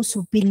also those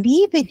who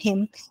believe in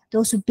him,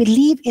 those who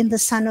believe in the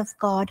Son of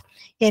God,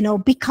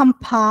 become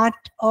part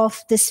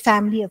of this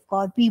family of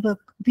God. We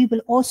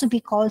will also be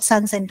called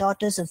sons and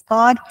daughters of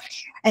God,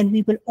 and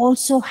we will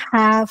also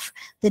have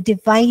the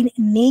divine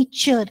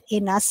nature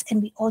in us,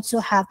 and we also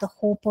have the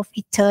hope of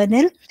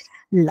eternal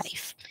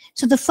life.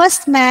 So the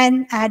first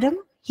man, Adam,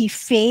 he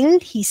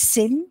failed, he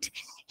sinned,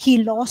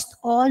 he lost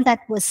all that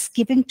was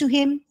given to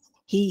him,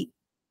 he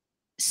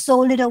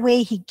sold it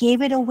away, he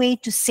gave it away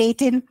to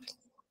Satan.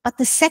 But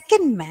the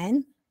second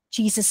man,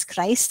 Jesus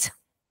Christ,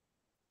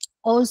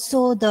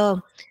 also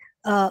the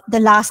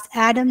last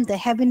Adam, the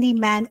heavenly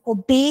man,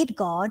 obeyed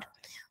God,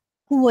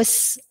 who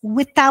was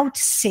without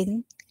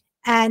sin.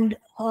 And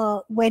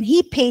when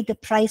he paid the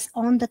price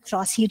on the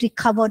cross, he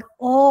recovered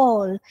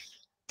all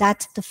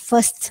that the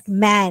first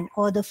man,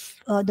 or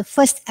the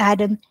first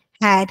Adam,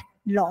 had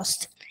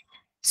lost.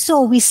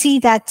 So we see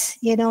that,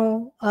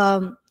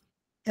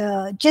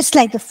 just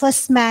like the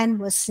first man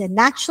was a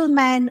natural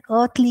man,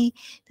 earthly,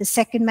 the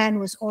second man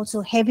was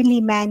also heavenly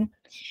man.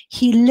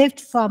 He lived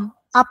from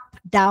up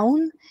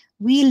down.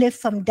 We live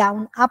from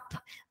down up,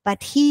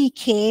 but he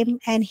came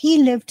and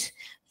he lived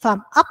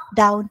from up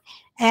down.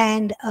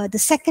 And the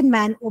second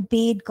man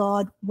obeyed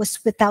God, was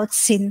without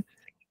sin,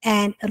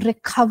 and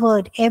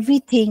recovered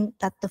everything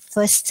that the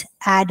first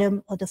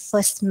Adam, or the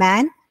first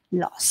man,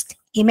 lost.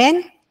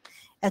 Amen.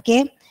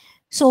 Okay.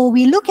 So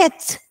we look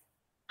at,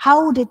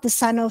 how did the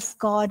Son of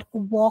God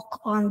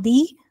walk on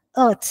the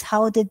earth?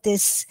 How did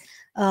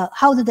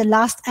the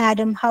last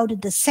Adam, how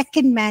did the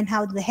second man,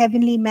 how did the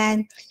heavenly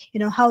man,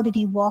 how did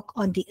he walk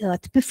on the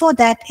earth? Before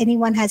that,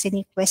 anyone has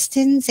any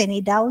questions, any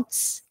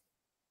doubts?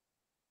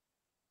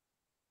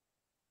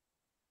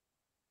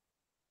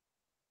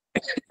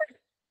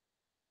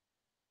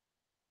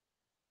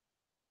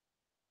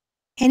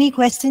 Any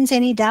questions,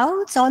 any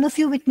doubts? All of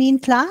you with me in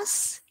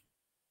class?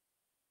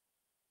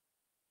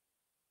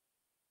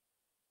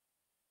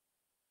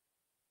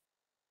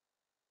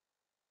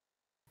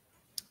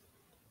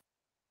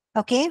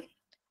 Okay.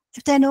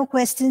 If there are no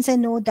questions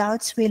and no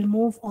doubts, we'll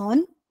move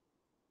on.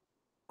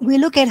 We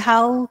look at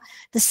how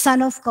the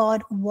Son of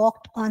God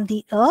walked on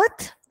the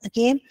earth.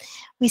 Okay.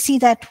 We see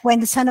that when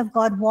the Son of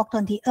God walked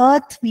on the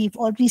earth, we've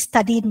already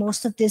studied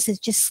most of this. Is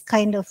just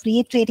kind of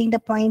reiterating the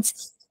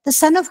points. The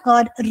Son of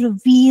God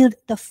revealed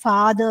the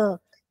Father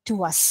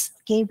to us.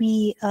 Okay.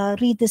 We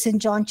read this in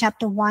John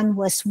chapter 1,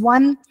 verse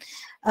 1.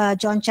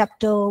 John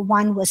chapter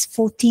 1, verse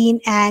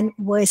 14 and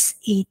verse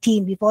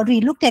 18. We've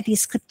already looked at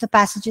these scripture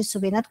passages, so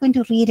we're not going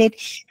to read it.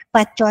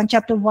 But John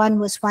chapter 1,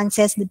 verse 1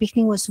 says, in the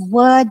beginning was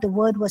Word, the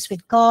Word was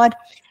with God,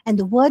 and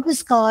the Word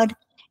was God,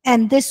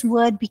 and this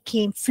Word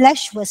became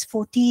flesh, verse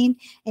 14,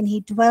 and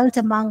he dwelt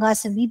among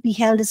us, and we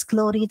beheld his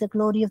glory, the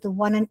glory of the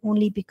one and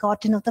only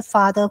begotten of the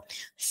Father,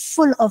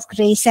 full of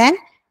grace and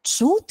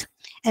truth.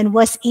 And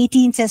verse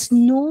 18 says,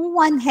 no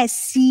one has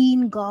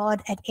seen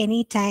God at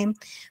any time,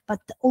 but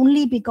the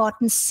only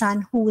begotten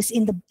Son who is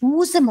in the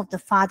bosom of the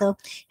Father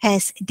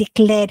has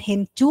declared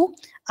him to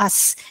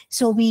us.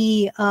 So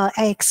I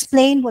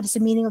explained what is the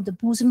meaning of the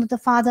bosom of the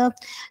Father,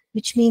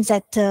 which means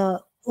that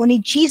only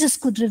Jesus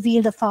could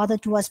reveal the Father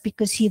to us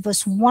because he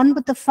was one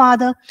with the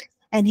Father,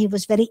 and he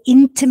was very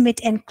intimate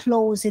and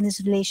close in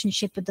his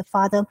relationship with the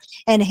Father,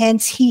 and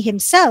hence he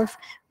himself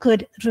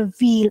could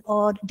reveal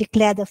or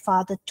declare the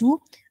Father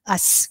to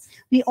us.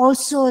 We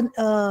also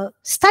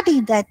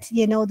studied that,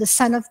 the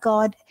Son of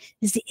God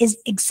is the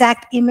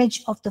exact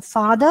image of the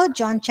Father.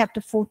 John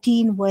chapter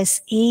 14, verse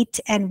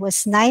 8 and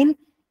verse 9.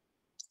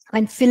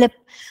 When Philip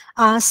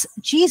asked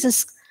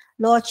Jesus,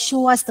 Lord,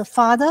 show us the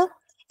Father,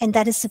 and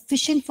that is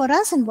sufficient for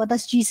us. And what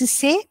does Jesus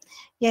say?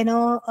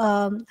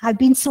 I've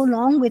been so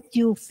long with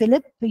you,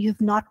 Philip, but you've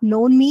not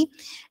known me.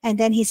 And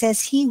then he says,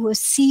 he who has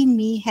seen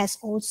me has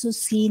also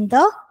seen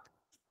the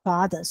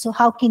Father. So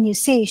how can you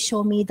say,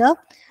 show me the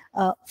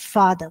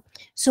Father?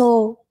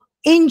 So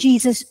in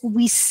Jesus,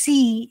 we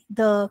see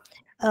the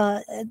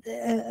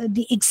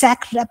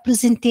exact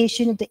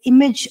representation of the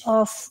image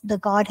of the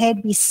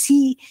Godhead. We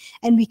see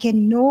and we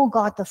can know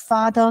God the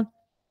Father,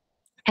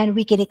 and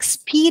we can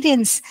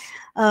experience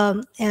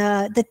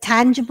the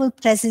tangible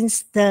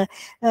presence, the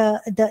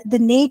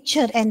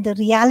nature and the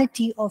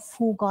reality of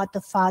who God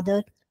the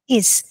Father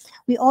is.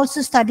 We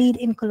also studied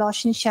in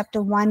Colossians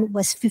chapter 1,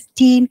 verse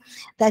 15,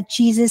 that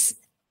Jesus,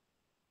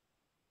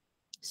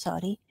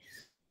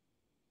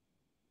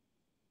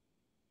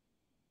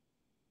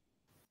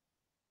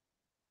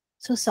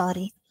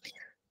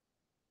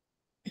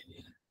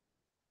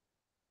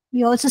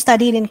 We also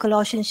studied in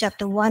Colossians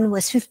chapter 1,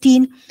 verse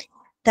 15,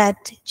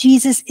 that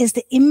Jesus is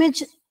the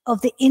image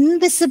of the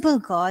invisible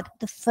God,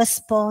 the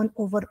firstborn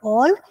over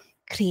all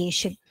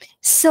creation.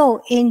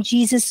 So in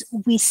Jesus,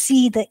 we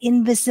see the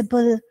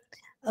invisible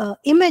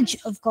image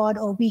of God,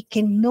 or we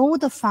can know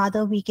the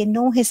Father, we can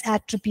know his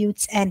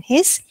attributes and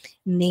his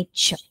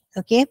nature.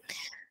 Okay.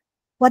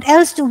 What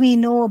else do we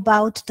know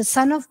about the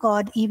Son of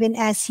God, even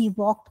as he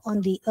walked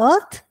on the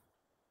earth?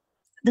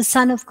 The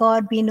Son of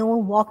God, we know,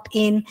 walked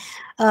in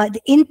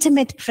the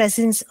intimate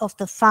presence of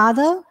the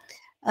Father.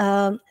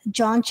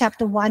 John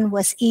chapter 1,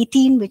 verse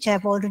 18, which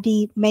I've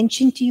already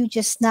mentioned to you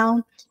just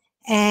now,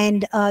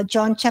 and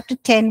John chapter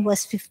 10,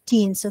 verse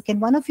 15. So can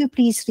one of you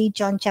please read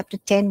John chapter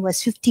 10,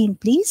 verse 15,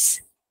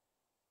 please?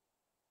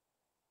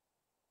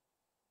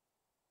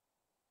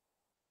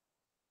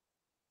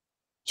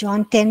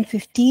 John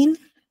 10:15.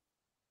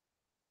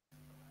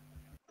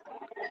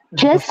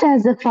 Just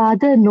as the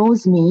Father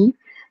knows me,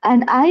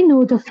 and I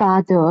know the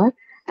Father,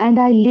 and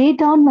I lay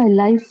down my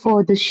life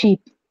for the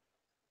sheep.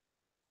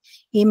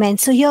 Amen.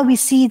 So here we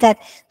see that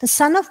the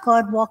Son of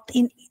God walked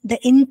in the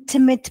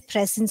intimate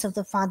presence of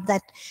the Father.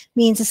 That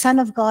means the Son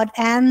of God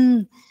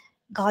and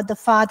God the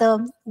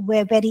Father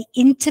were very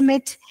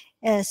intimate.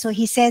 So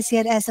he says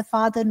here, as the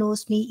Father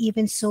knows me,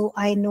 even so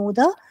I know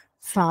the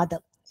Father.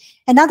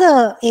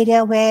 Another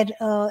area where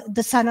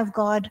the Son of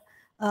God,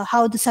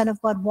 how the Son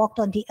of God walked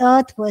on the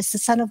earth, was the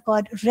Son of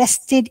God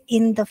rested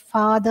in the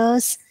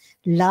Father's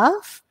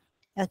love.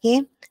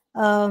 Okay.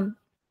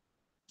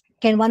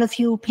 Can one of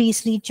you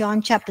please read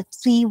John chapter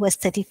 3, verse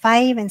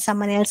 35, and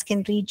someone else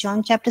can read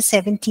John chapter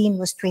 17,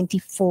 verse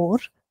 24,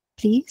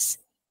 please?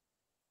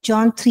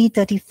 John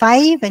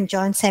 3:35 and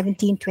John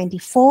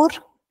 17:24.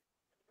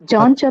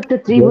 John chapter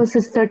 3,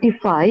 verses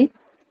 35.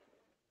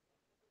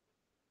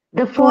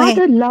 The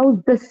Father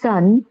loves the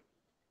Son,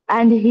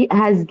 and he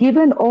has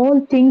given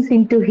all things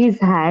into his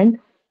hand.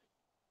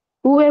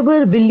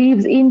 Whoever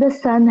believes in the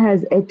Son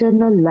has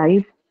eternal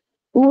life.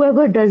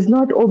 Whoever does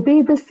not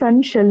obey the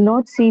Son shall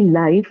not see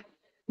life,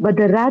 but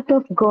the wrath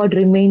of God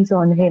remains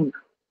on him.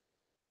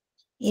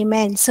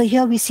 Amen. So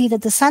here we see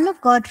that the Son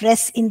of God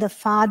rests in the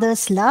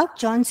Father's love.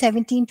 John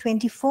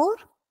 17:24.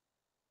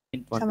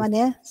 Someone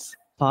else?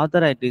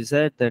 Father, I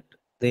desire that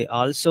they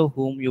also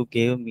whom you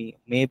gave me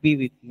may be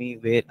with me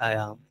where I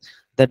am,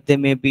 that they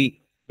may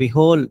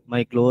behold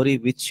my glory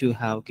which you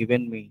have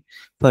given me.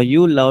 For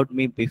you loved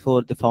me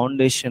before the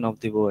foundation of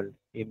the world.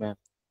 Amen.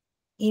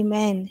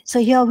 Amen. So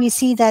here we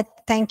see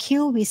that, thank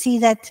you, we see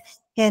that,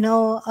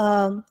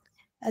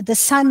 the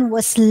Son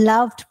was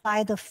loved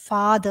by the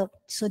Father.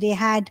 So they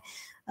had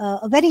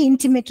a very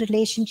intimate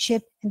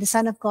relationship, and the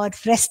Son of God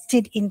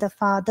rested in the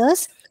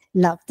Father's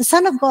love. The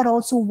Son of God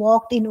also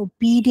walked in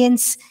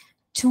obedience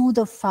to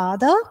the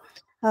Father.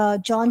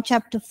 John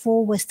chapter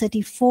 4, verse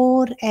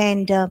 34,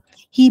 and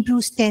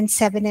Hebrews 10,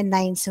 7 and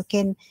 9. So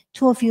can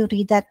two of you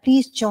read that,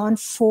 please? John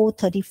 4,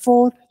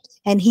 34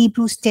 and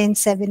Hebrews 10,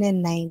 7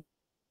 and 9.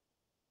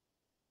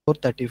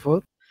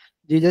 4:34,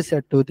 Jesus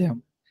said to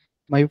them,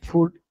 my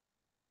food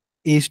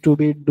is to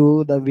be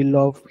do the will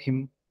of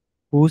him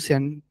who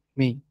sent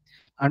me,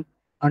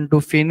 and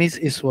to finish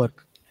his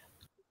work.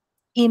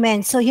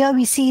 Amen. So here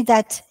we see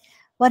that,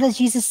 what does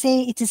Jesus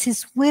say? It is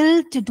his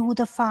will to do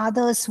the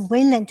Father's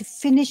will and to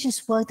finish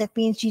his work. That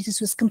means Jesus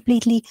was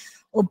completely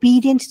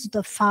obedient to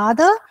the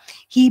Father.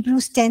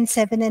 Hebrews 10,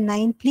 7 and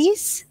 9,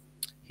 please.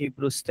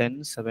 Hebrews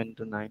 10, 7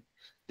 to 9.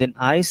 Then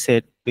I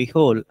said,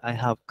 Behold, I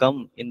have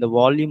come. In the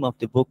volume of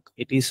the book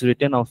it is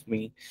written of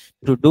me,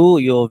 to do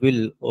your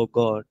will, O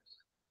God.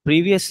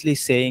 Previously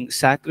saying,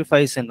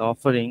 Sacrifice and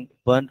offering,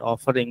 burnt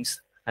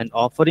offerings, and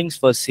offerings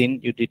for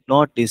sin you did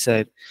not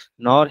desire,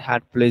 nor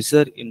had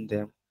pleasure in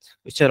them,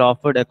 which are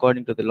offered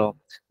according to the law.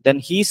 Then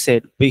he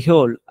said,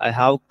 Behold, I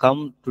have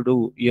come to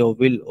do your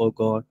will, O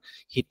God.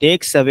 He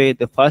takes away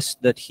the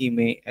first that he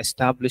may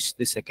establish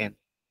the second.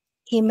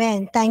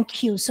 Amen.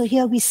 Thank you. So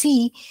here we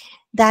see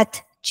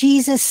that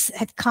Jesus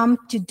had come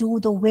to do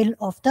the will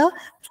of the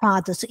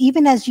Father. So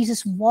even as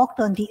Jesus walked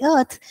on the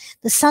earth,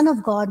 the Son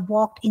of God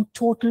walked in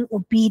total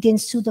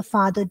obedience to the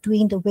Father,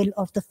 doing the will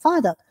of the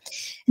Father.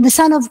 And the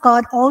Son of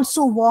God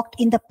also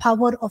walked in the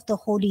power of the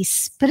Holy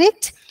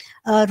Spirit.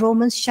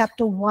 Romans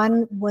chapter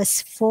 1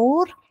 verse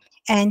 4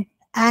 and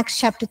Acts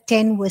chapter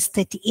 10 verse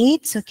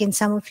 38. So can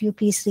some of you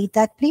please read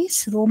that,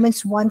 please?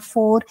 Romans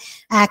 1:4,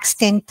 Acts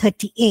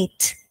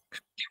 10:38.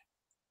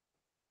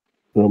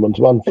 Romans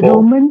 1:4.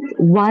 Romans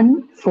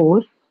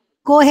 1:4.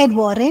 Go ahead,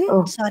 Warren.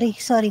 Oh. Sorry,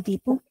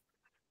 Deepu.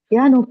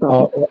 Yeah, no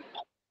problem.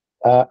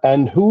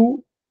 And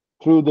who,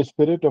 through the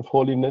Spirit of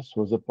holiness,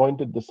 was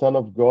appointed the Son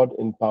of God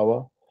in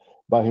power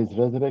by his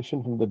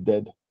resurrection from the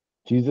dead,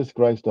 Jesus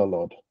Christ our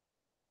Lord.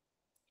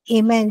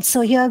 Amen.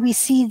 So here we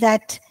see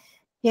that,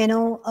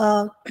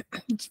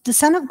 the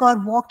Son of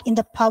God walked in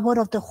the power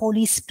of the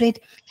Holy Spirit,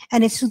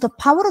 and it's through the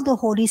power of the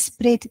Holy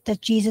Spirit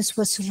that Jesus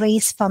was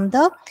raised from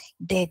the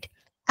dead.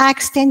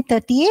 Acts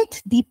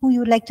 10:38. Deepu, you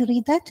would like to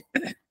read that?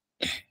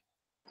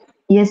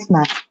 Yes,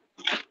 ma'am.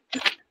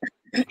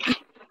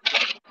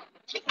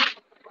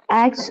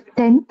 Acts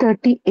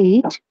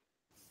 10:38.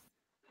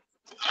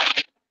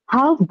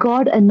 How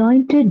God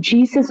anointed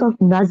Jesus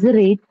of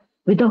Nazareth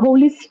with the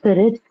Holy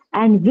Spirit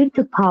and with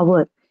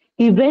power.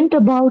 He went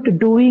about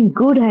doing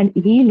good and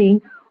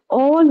healing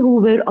all who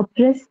were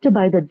oppressed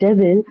by the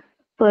devil,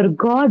 for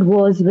God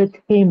was with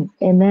him.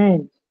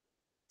 Amen.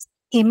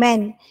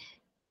 Amen.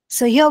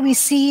 So here we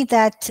see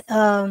that,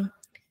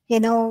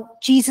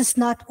 Jesus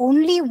not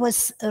only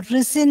was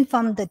risen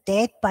from the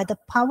dead by the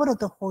power of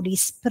the Holy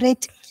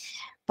Spirit,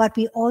 but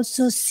we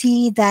also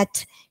see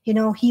that,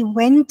 he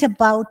went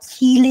about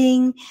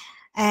healing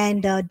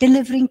and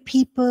delivering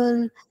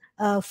people,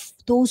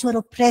 those who are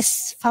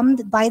oppressed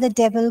by the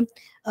devil,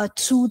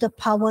 through the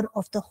power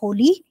of the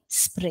Holy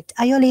Spirit.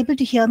 Are you all able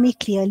to hear me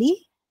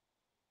clearly?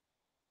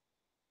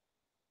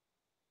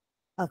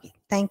 Okay,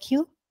 thank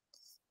you.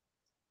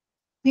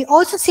 We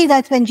also see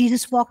that when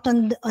Jesus walked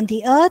on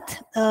the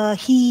earth,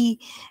 he,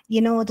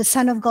 the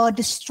Son of God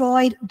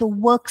destroyed the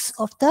works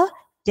of the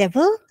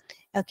devil.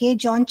 Okay,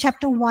 John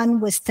chapter 1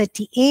 verse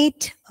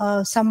 38.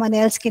 Someone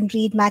else can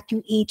read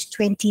Matthew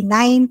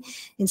 8:29,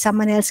 and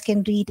someone else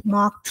can read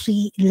Mark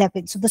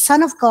 3:11. So the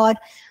Son of God,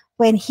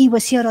 when he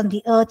was here on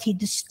the earth, he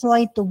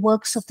destroyed the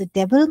works of the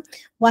devil.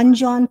 1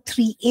 John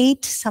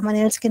 3:8. Someone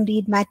else can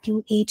read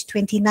Matthew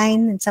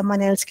 8:29, and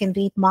someone else can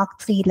read Mark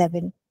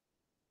 3:11.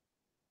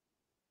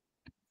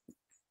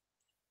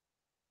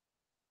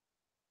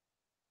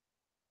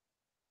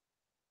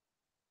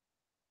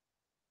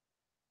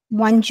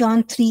 1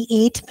 John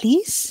 3:8,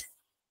 please.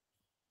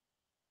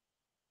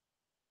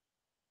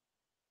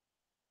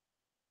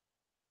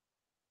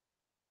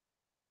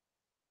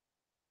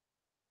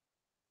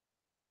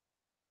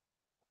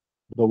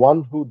 The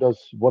one who does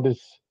what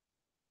is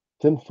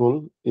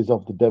sinful is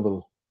of the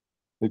devil,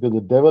 because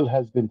the devil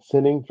has been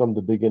sinning from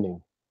the beginning.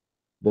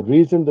 The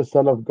reason the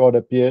Son of God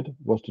appeared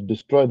was to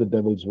destroy the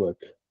devil's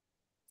work.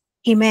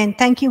 Amen.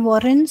 Thank you,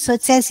 Warren. So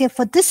it says here,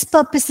 for this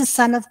purpose the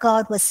Son of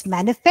God was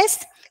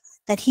manifest,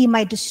 that he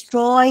might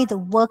destroy the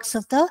works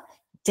of the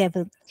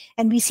devil.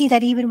 And we see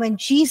that even when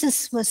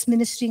Jesus was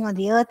ministering on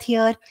the earth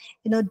here,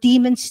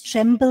 demons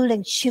trembled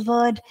and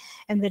shivered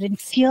and were in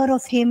fear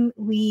of him.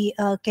 We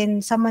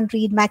can someone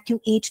read Matthew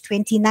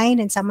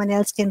 8:29, and someone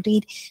else can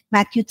read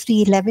Matthew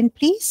 3:11,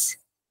 please.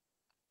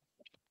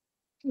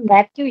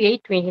 Matthew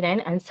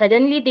 8:29, and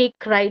suddenly they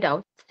cried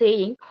out,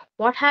 saying,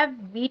 What have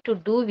we to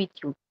do with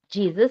you,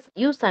 Jesus,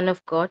 you Son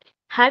of God?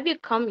 Have you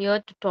come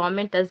here to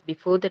torment us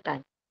before the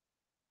time?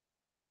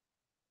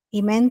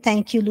 Amen.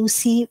 Thank you,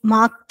 Lucy.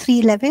 Mark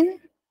 3:11.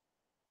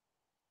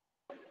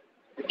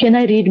 Can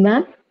I read,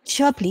 ma'am?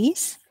 Sure,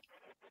 please.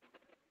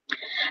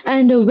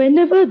 And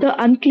whenever the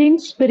unclean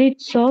spirit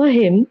saw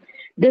him,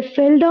 they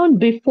fell down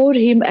before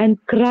him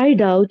and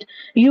cried out,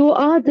 You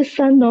are the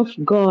Son of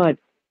God.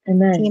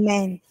 Amen.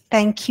 Amen.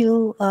 Thank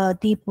you,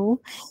 Deepu.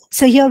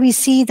 So here we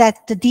see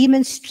that the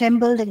demons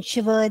trembled and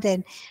shivered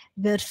and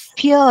were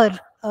feared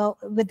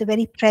with the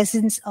very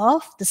presence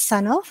of the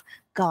Son of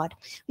God.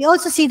 We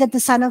also see that the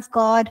Son of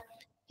God,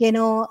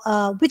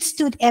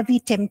 withstood every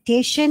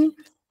temptation.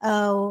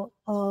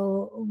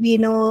 We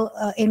know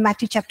in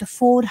Matthew chapter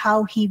 4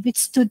 how he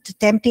withstood the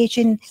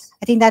temptation.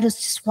 I think that was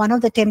just one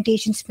of the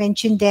temptations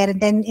mentioned there,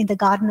 and then in the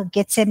Garden of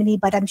Gethsemane.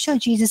 But I'm sure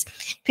Jesus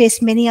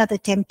faced many other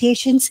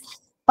temptations.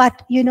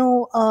 But,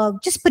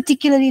 just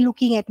particularly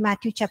looking at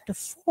Matthew chapter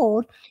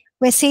 4,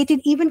 where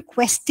Satan even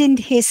questioned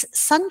his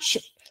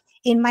sonship.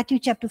 in Matthew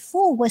chapter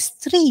 4, verse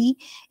 3,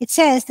 it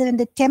says that when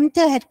the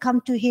tempter had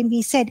come to him,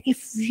 he said,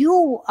 if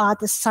you are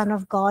the Son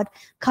of God,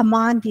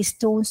 command these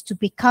stones to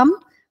become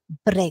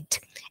bread.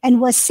 And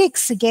verse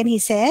 6, again, he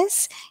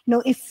says,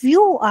 if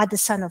you are the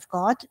Son of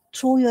God,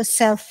 throw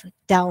yourself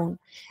down.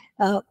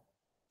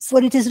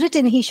 For it is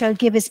written, he shall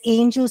give his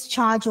angels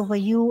charge over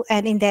you,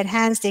 and in their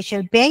hands they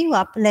shall bear you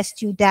up,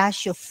 lest you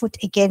dash your foot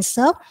against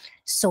a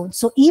stone.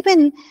 So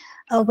even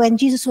when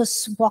Jesus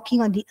was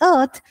walking on the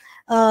earth,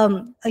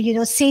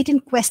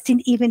 Satan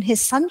questioned even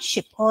his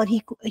sonship, or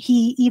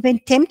he even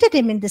tempted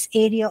him in this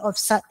area of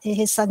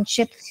his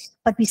sonship.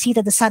 But we see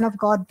that the Son of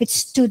God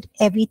withstood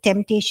every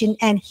temptation,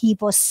 and he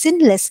was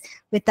sinless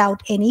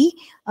without any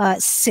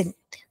sin.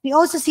 We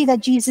also see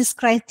that Jesus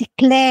Christ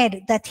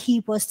declared that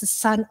he was the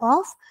Son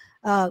of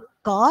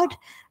God.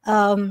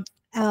 Can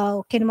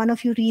one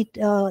of you read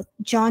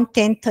John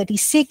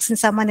 10:36, and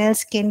someone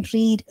else can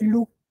read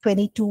Luke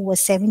 22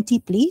 verse 70,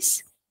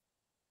 please?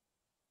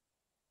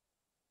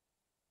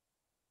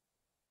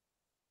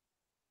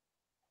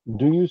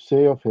 Do you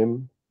say of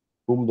him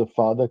whom the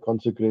Father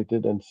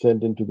consecrated and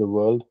sent into the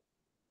world,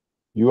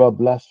 you are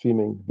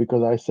blaspheming,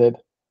 because I said,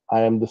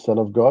 I am the Son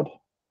of God?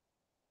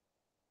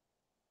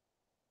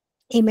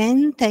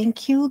 Amen.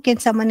 Thank you. Can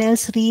someone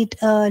else read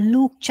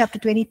Luke chapter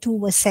 22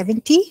 verse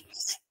 70?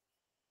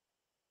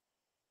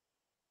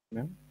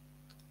 Amen.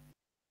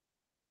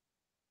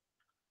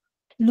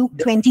 Luke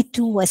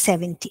 22 verse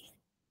 70.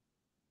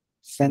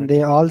 And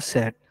they all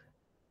said,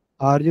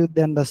 are you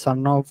then the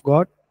Son of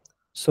God?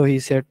 So he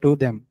said to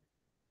them,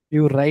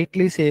 you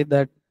rightly say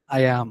that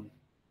I am.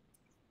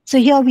 So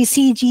here we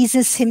see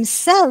Jesus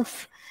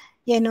himself,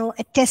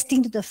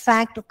 attesting to the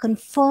fact, or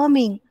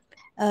confirming,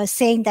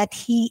 saying that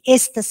he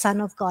is the Son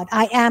of God.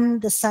 I am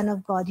the Son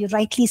of God. You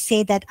rightly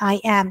say that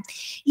I am.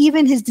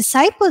 Even his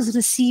disciples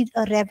received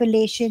a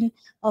revelation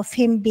of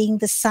him being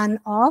the Son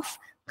of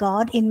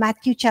God. In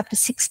Matthew chapter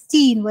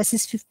 16,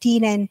 verses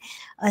 15 and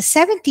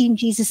 17,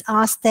 Jesus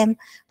asked them,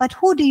 but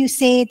who do you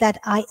say that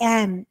I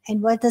am?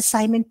 And what does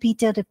Simon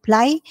Peter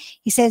reply?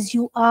 He says,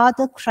 you are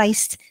the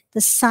Christ,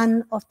 the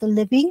Son of the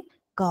living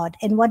God.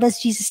 And what does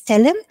Jesus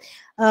tell him?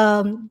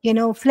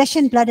 Flesh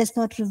and blood has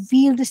not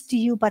revealed this to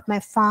you, but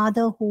my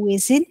Father who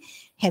is in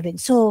heaven.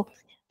 So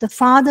the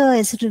Father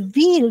has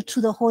revealed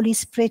through the Holy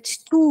Spirit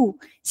to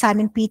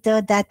Simon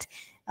Peter that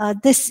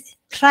this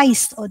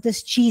Christ, or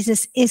this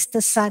Jesus, is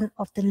the Son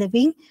of the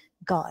living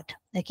God.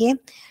 Okay.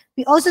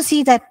 We also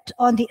see that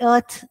on the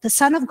earth, the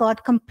Son of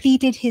God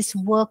completed his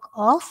work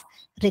of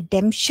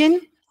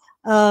redemption.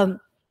 We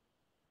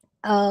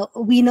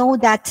know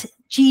that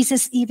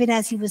Jesus, even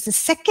as he was the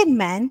second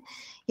man,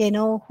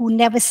 who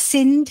never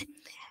sinned,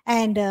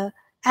 and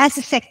as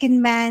the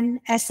second man,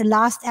 as the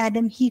last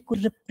Adam, he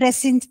could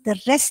represent the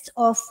rest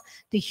of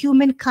the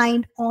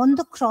humankind on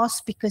the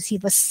cross, because he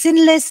was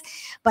sinless,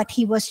 but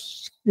he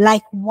was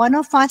like one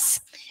of us,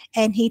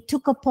 and he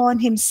took upon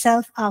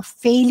himself our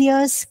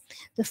failures.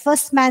 The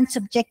first man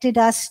subjected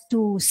us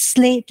to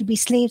be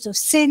slaves of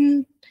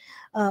sin,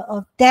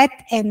 of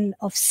death, and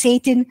of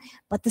Satan.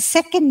 But the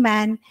second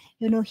man,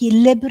 he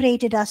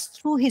liberated us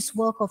through his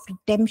work of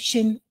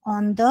redemption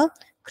on the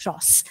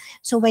cross.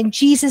 So when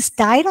Jesus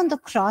died on the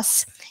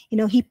cross,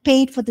 he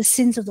paid for the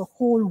sins of the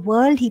whole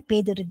world. He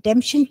paid the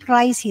redemption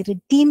price. He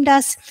redeemed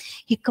us.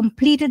 He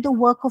completed the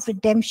work of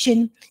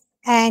redemption.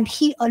 And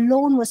he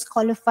alone was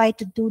qualified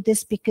to do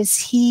this, because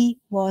he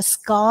was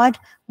God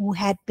who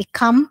had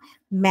become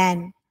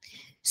man.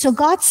 So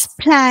God's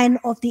plan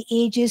of the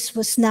ages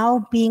was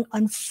now being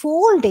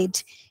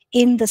unfolded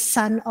in the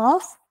Son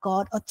of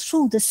God, or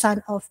through the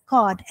Son of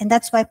God. And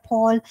that's why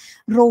Paul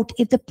wrote,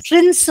 if the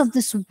prince of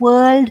this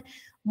world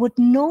would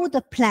know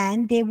the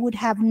plan, they would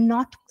have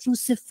not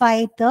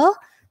crucified the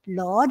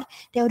Lord.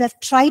 They would have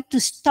tried to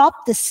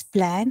stop this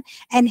plan,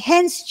 and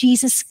hence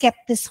Jesus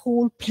kept this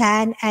whole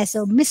plan as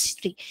a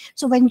mystery.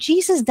 So when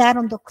Jesus died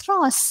on the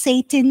cross,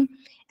 Satan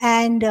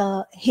and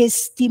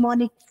his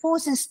demonic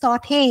forces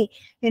thought, hey,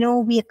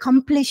 we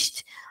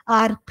accomplished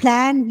our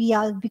plan, we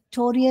are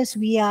victorious,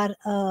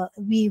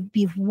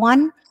 we've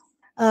won.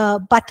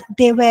 But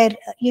they were,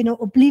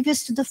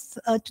 oblivious to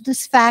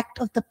this fact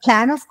of the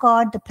plan of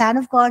God. The plan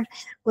of God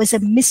was a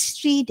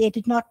mystery. They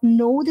did not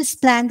know this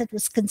plan that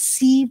was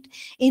conceived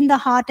in the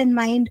heart and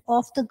mind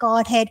of the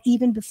Godhead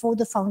even before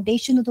the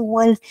foundation of the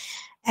world,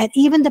 and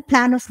even the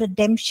plan of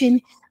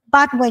redemption.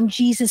 But when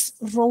Jesus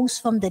rose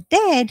from the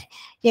dead,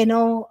 and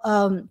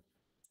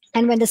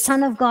when the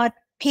Son of God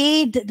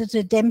paid the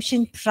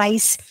redemption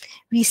price,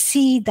 we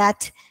see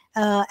that,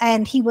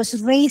 and he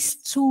was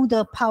raised through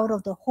the power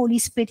of the Holy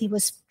Spirit. He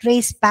was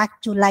raised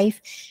back to life.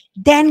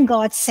 Then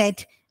God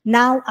said,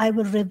 now I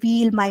will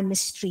reveal my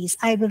mysteries.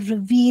 I will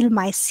reveal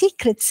my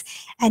secrets.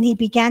 And he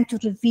began to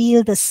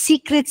reveal the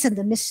secrets and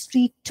the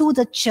mystery to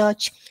the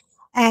church.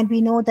 And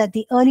we know that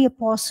the early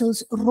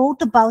apostles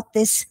wrote about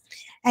this,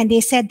 and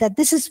they said that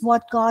this is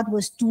what God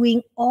was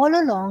doing all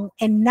along.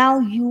 And now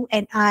you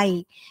and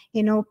I,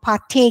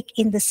 partake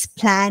in this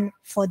plan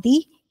for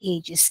the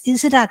ages.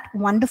 Isn't that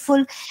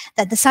wonderful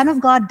that the Son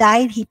of God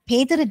died? He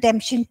paid the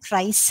redemption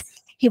price.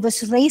 He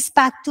was raised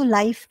back to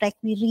life, like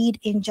we read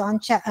in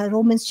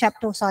Romans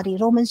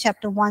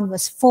chapter 1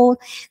 verse 4,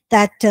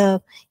 that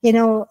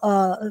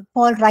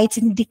Paul writes,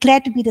 and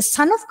declared to be the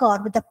Son of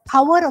God with the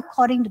power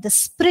according to the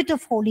Spirit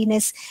of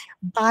holiness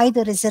by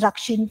the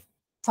resurrection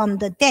from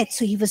the dead.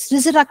 So he was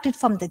resurrected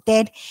from the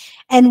dead.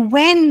 And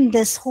when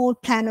this whole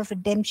plan of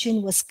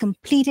redemption was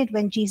completed,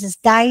 when Jesus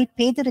died,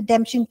 paid the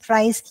redemption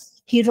price,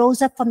 he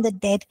rose up from the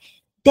dead,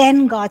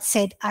 then God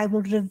said, I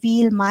will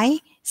reveal my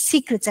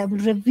secrets. I will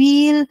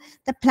reveal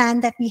the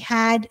plan that we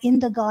had in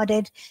the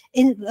Godhead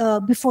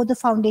before the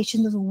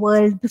foundation of the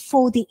world,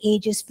 before the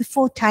ages,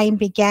 before time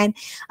began.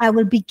 I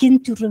will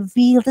begin to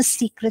reveal the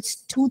secrets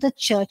to the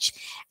church.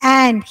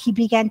 And he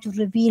began to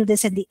reveal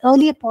this, and the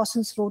early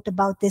apostles wrote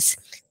about this.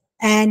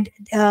 And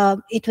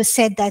it was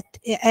said that,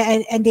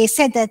 and they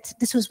said that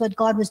this was what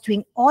God was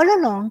doing all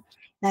along.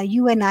 Now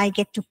you and I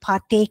get to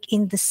partake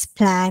in this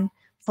plan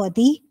for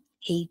the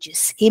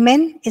ages.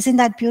 Amen. Isn't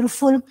that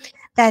beautiful?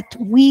 That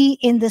we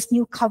in this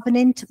new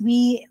covenant,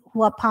 we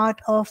who are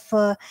part of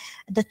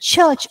the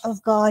church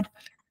of God,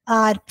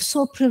 are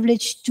so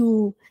privileged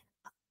to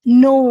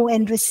know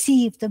and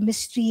receive the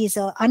mysteries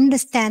or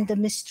understand the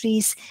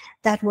mysteries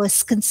that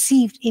was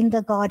conceived in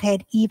the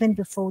Godhead even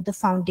before the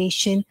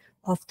foundation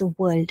of the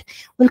world.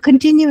 We'll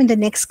continue in the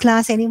next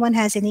class. Anyone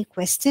has any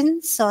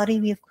questions? Sorry,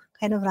 we've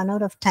kind of run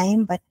out of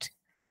time, but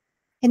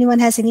anyone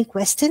has any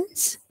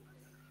questions?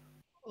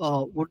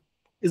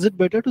 Is it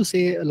better to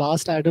say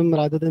last Adam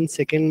rather than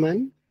second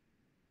man?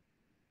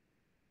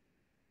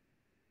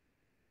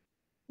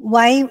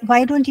 Why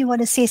don't you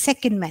want to say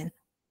second man?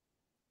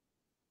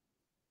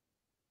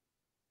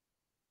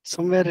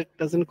 Somewhere it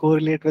doesn't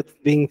correlate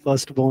with being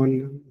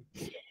firstborn.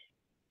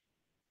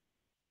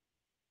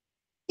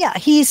 Yeah,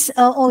 he's,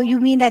 you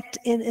mean that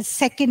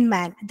second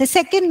man. The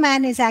second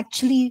man is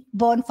actually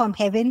born from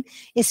heaven,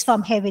 is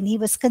from heaven. He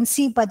was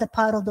conceived by the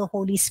power of the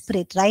Holy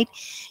Spirit, right?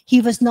 He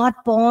was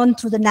not born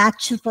through the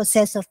natural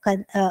process of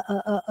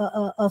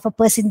a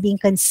person being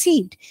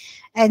conceived.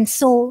 And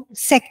so,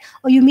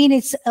 you mean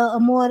it's a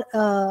more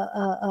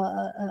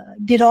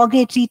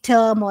derogatory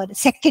term or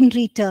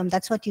secondary term,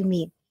 that's what you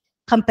mean,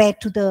 compared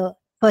to the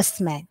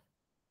first man.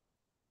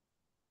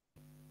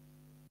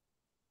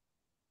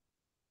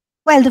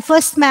 Well, the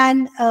first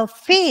man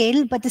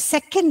failed, but the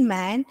second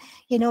man,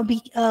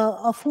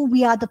 of who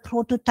we are the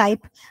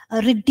prototype,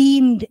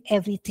 redeemed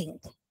everything.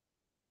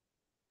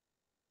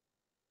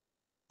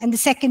 And the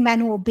second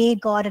man who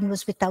obeyed God and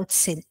was without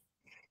sin.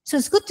 So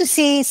it's good to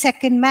say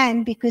second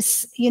man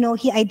because,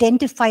 he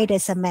identified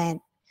as a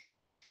man.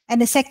 And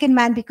the second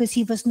man because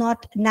he was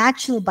not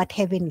natural but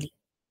heavenly.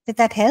 Did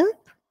that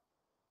help?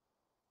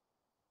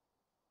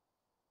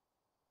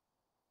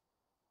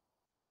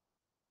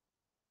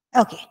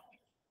 Okay.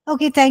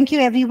 Okay, thank you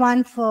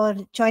everyone for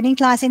joining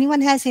class.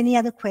 Anyone has any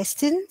other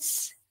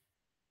questions?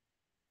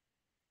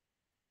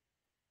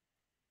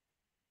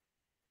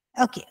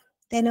 Okay,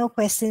 there are no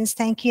questions.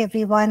 Thank you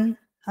everyone.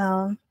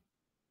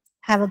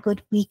 Have a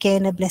good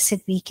weekend, a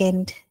blessed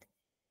weekend.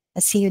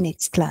 I'll see you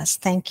next class.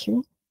 Thank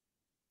you.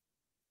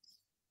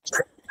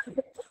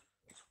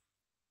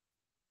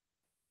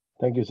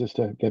 Thank you,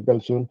 sister. Get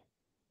well soon.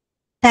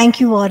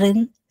 Thank you,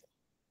 Warren.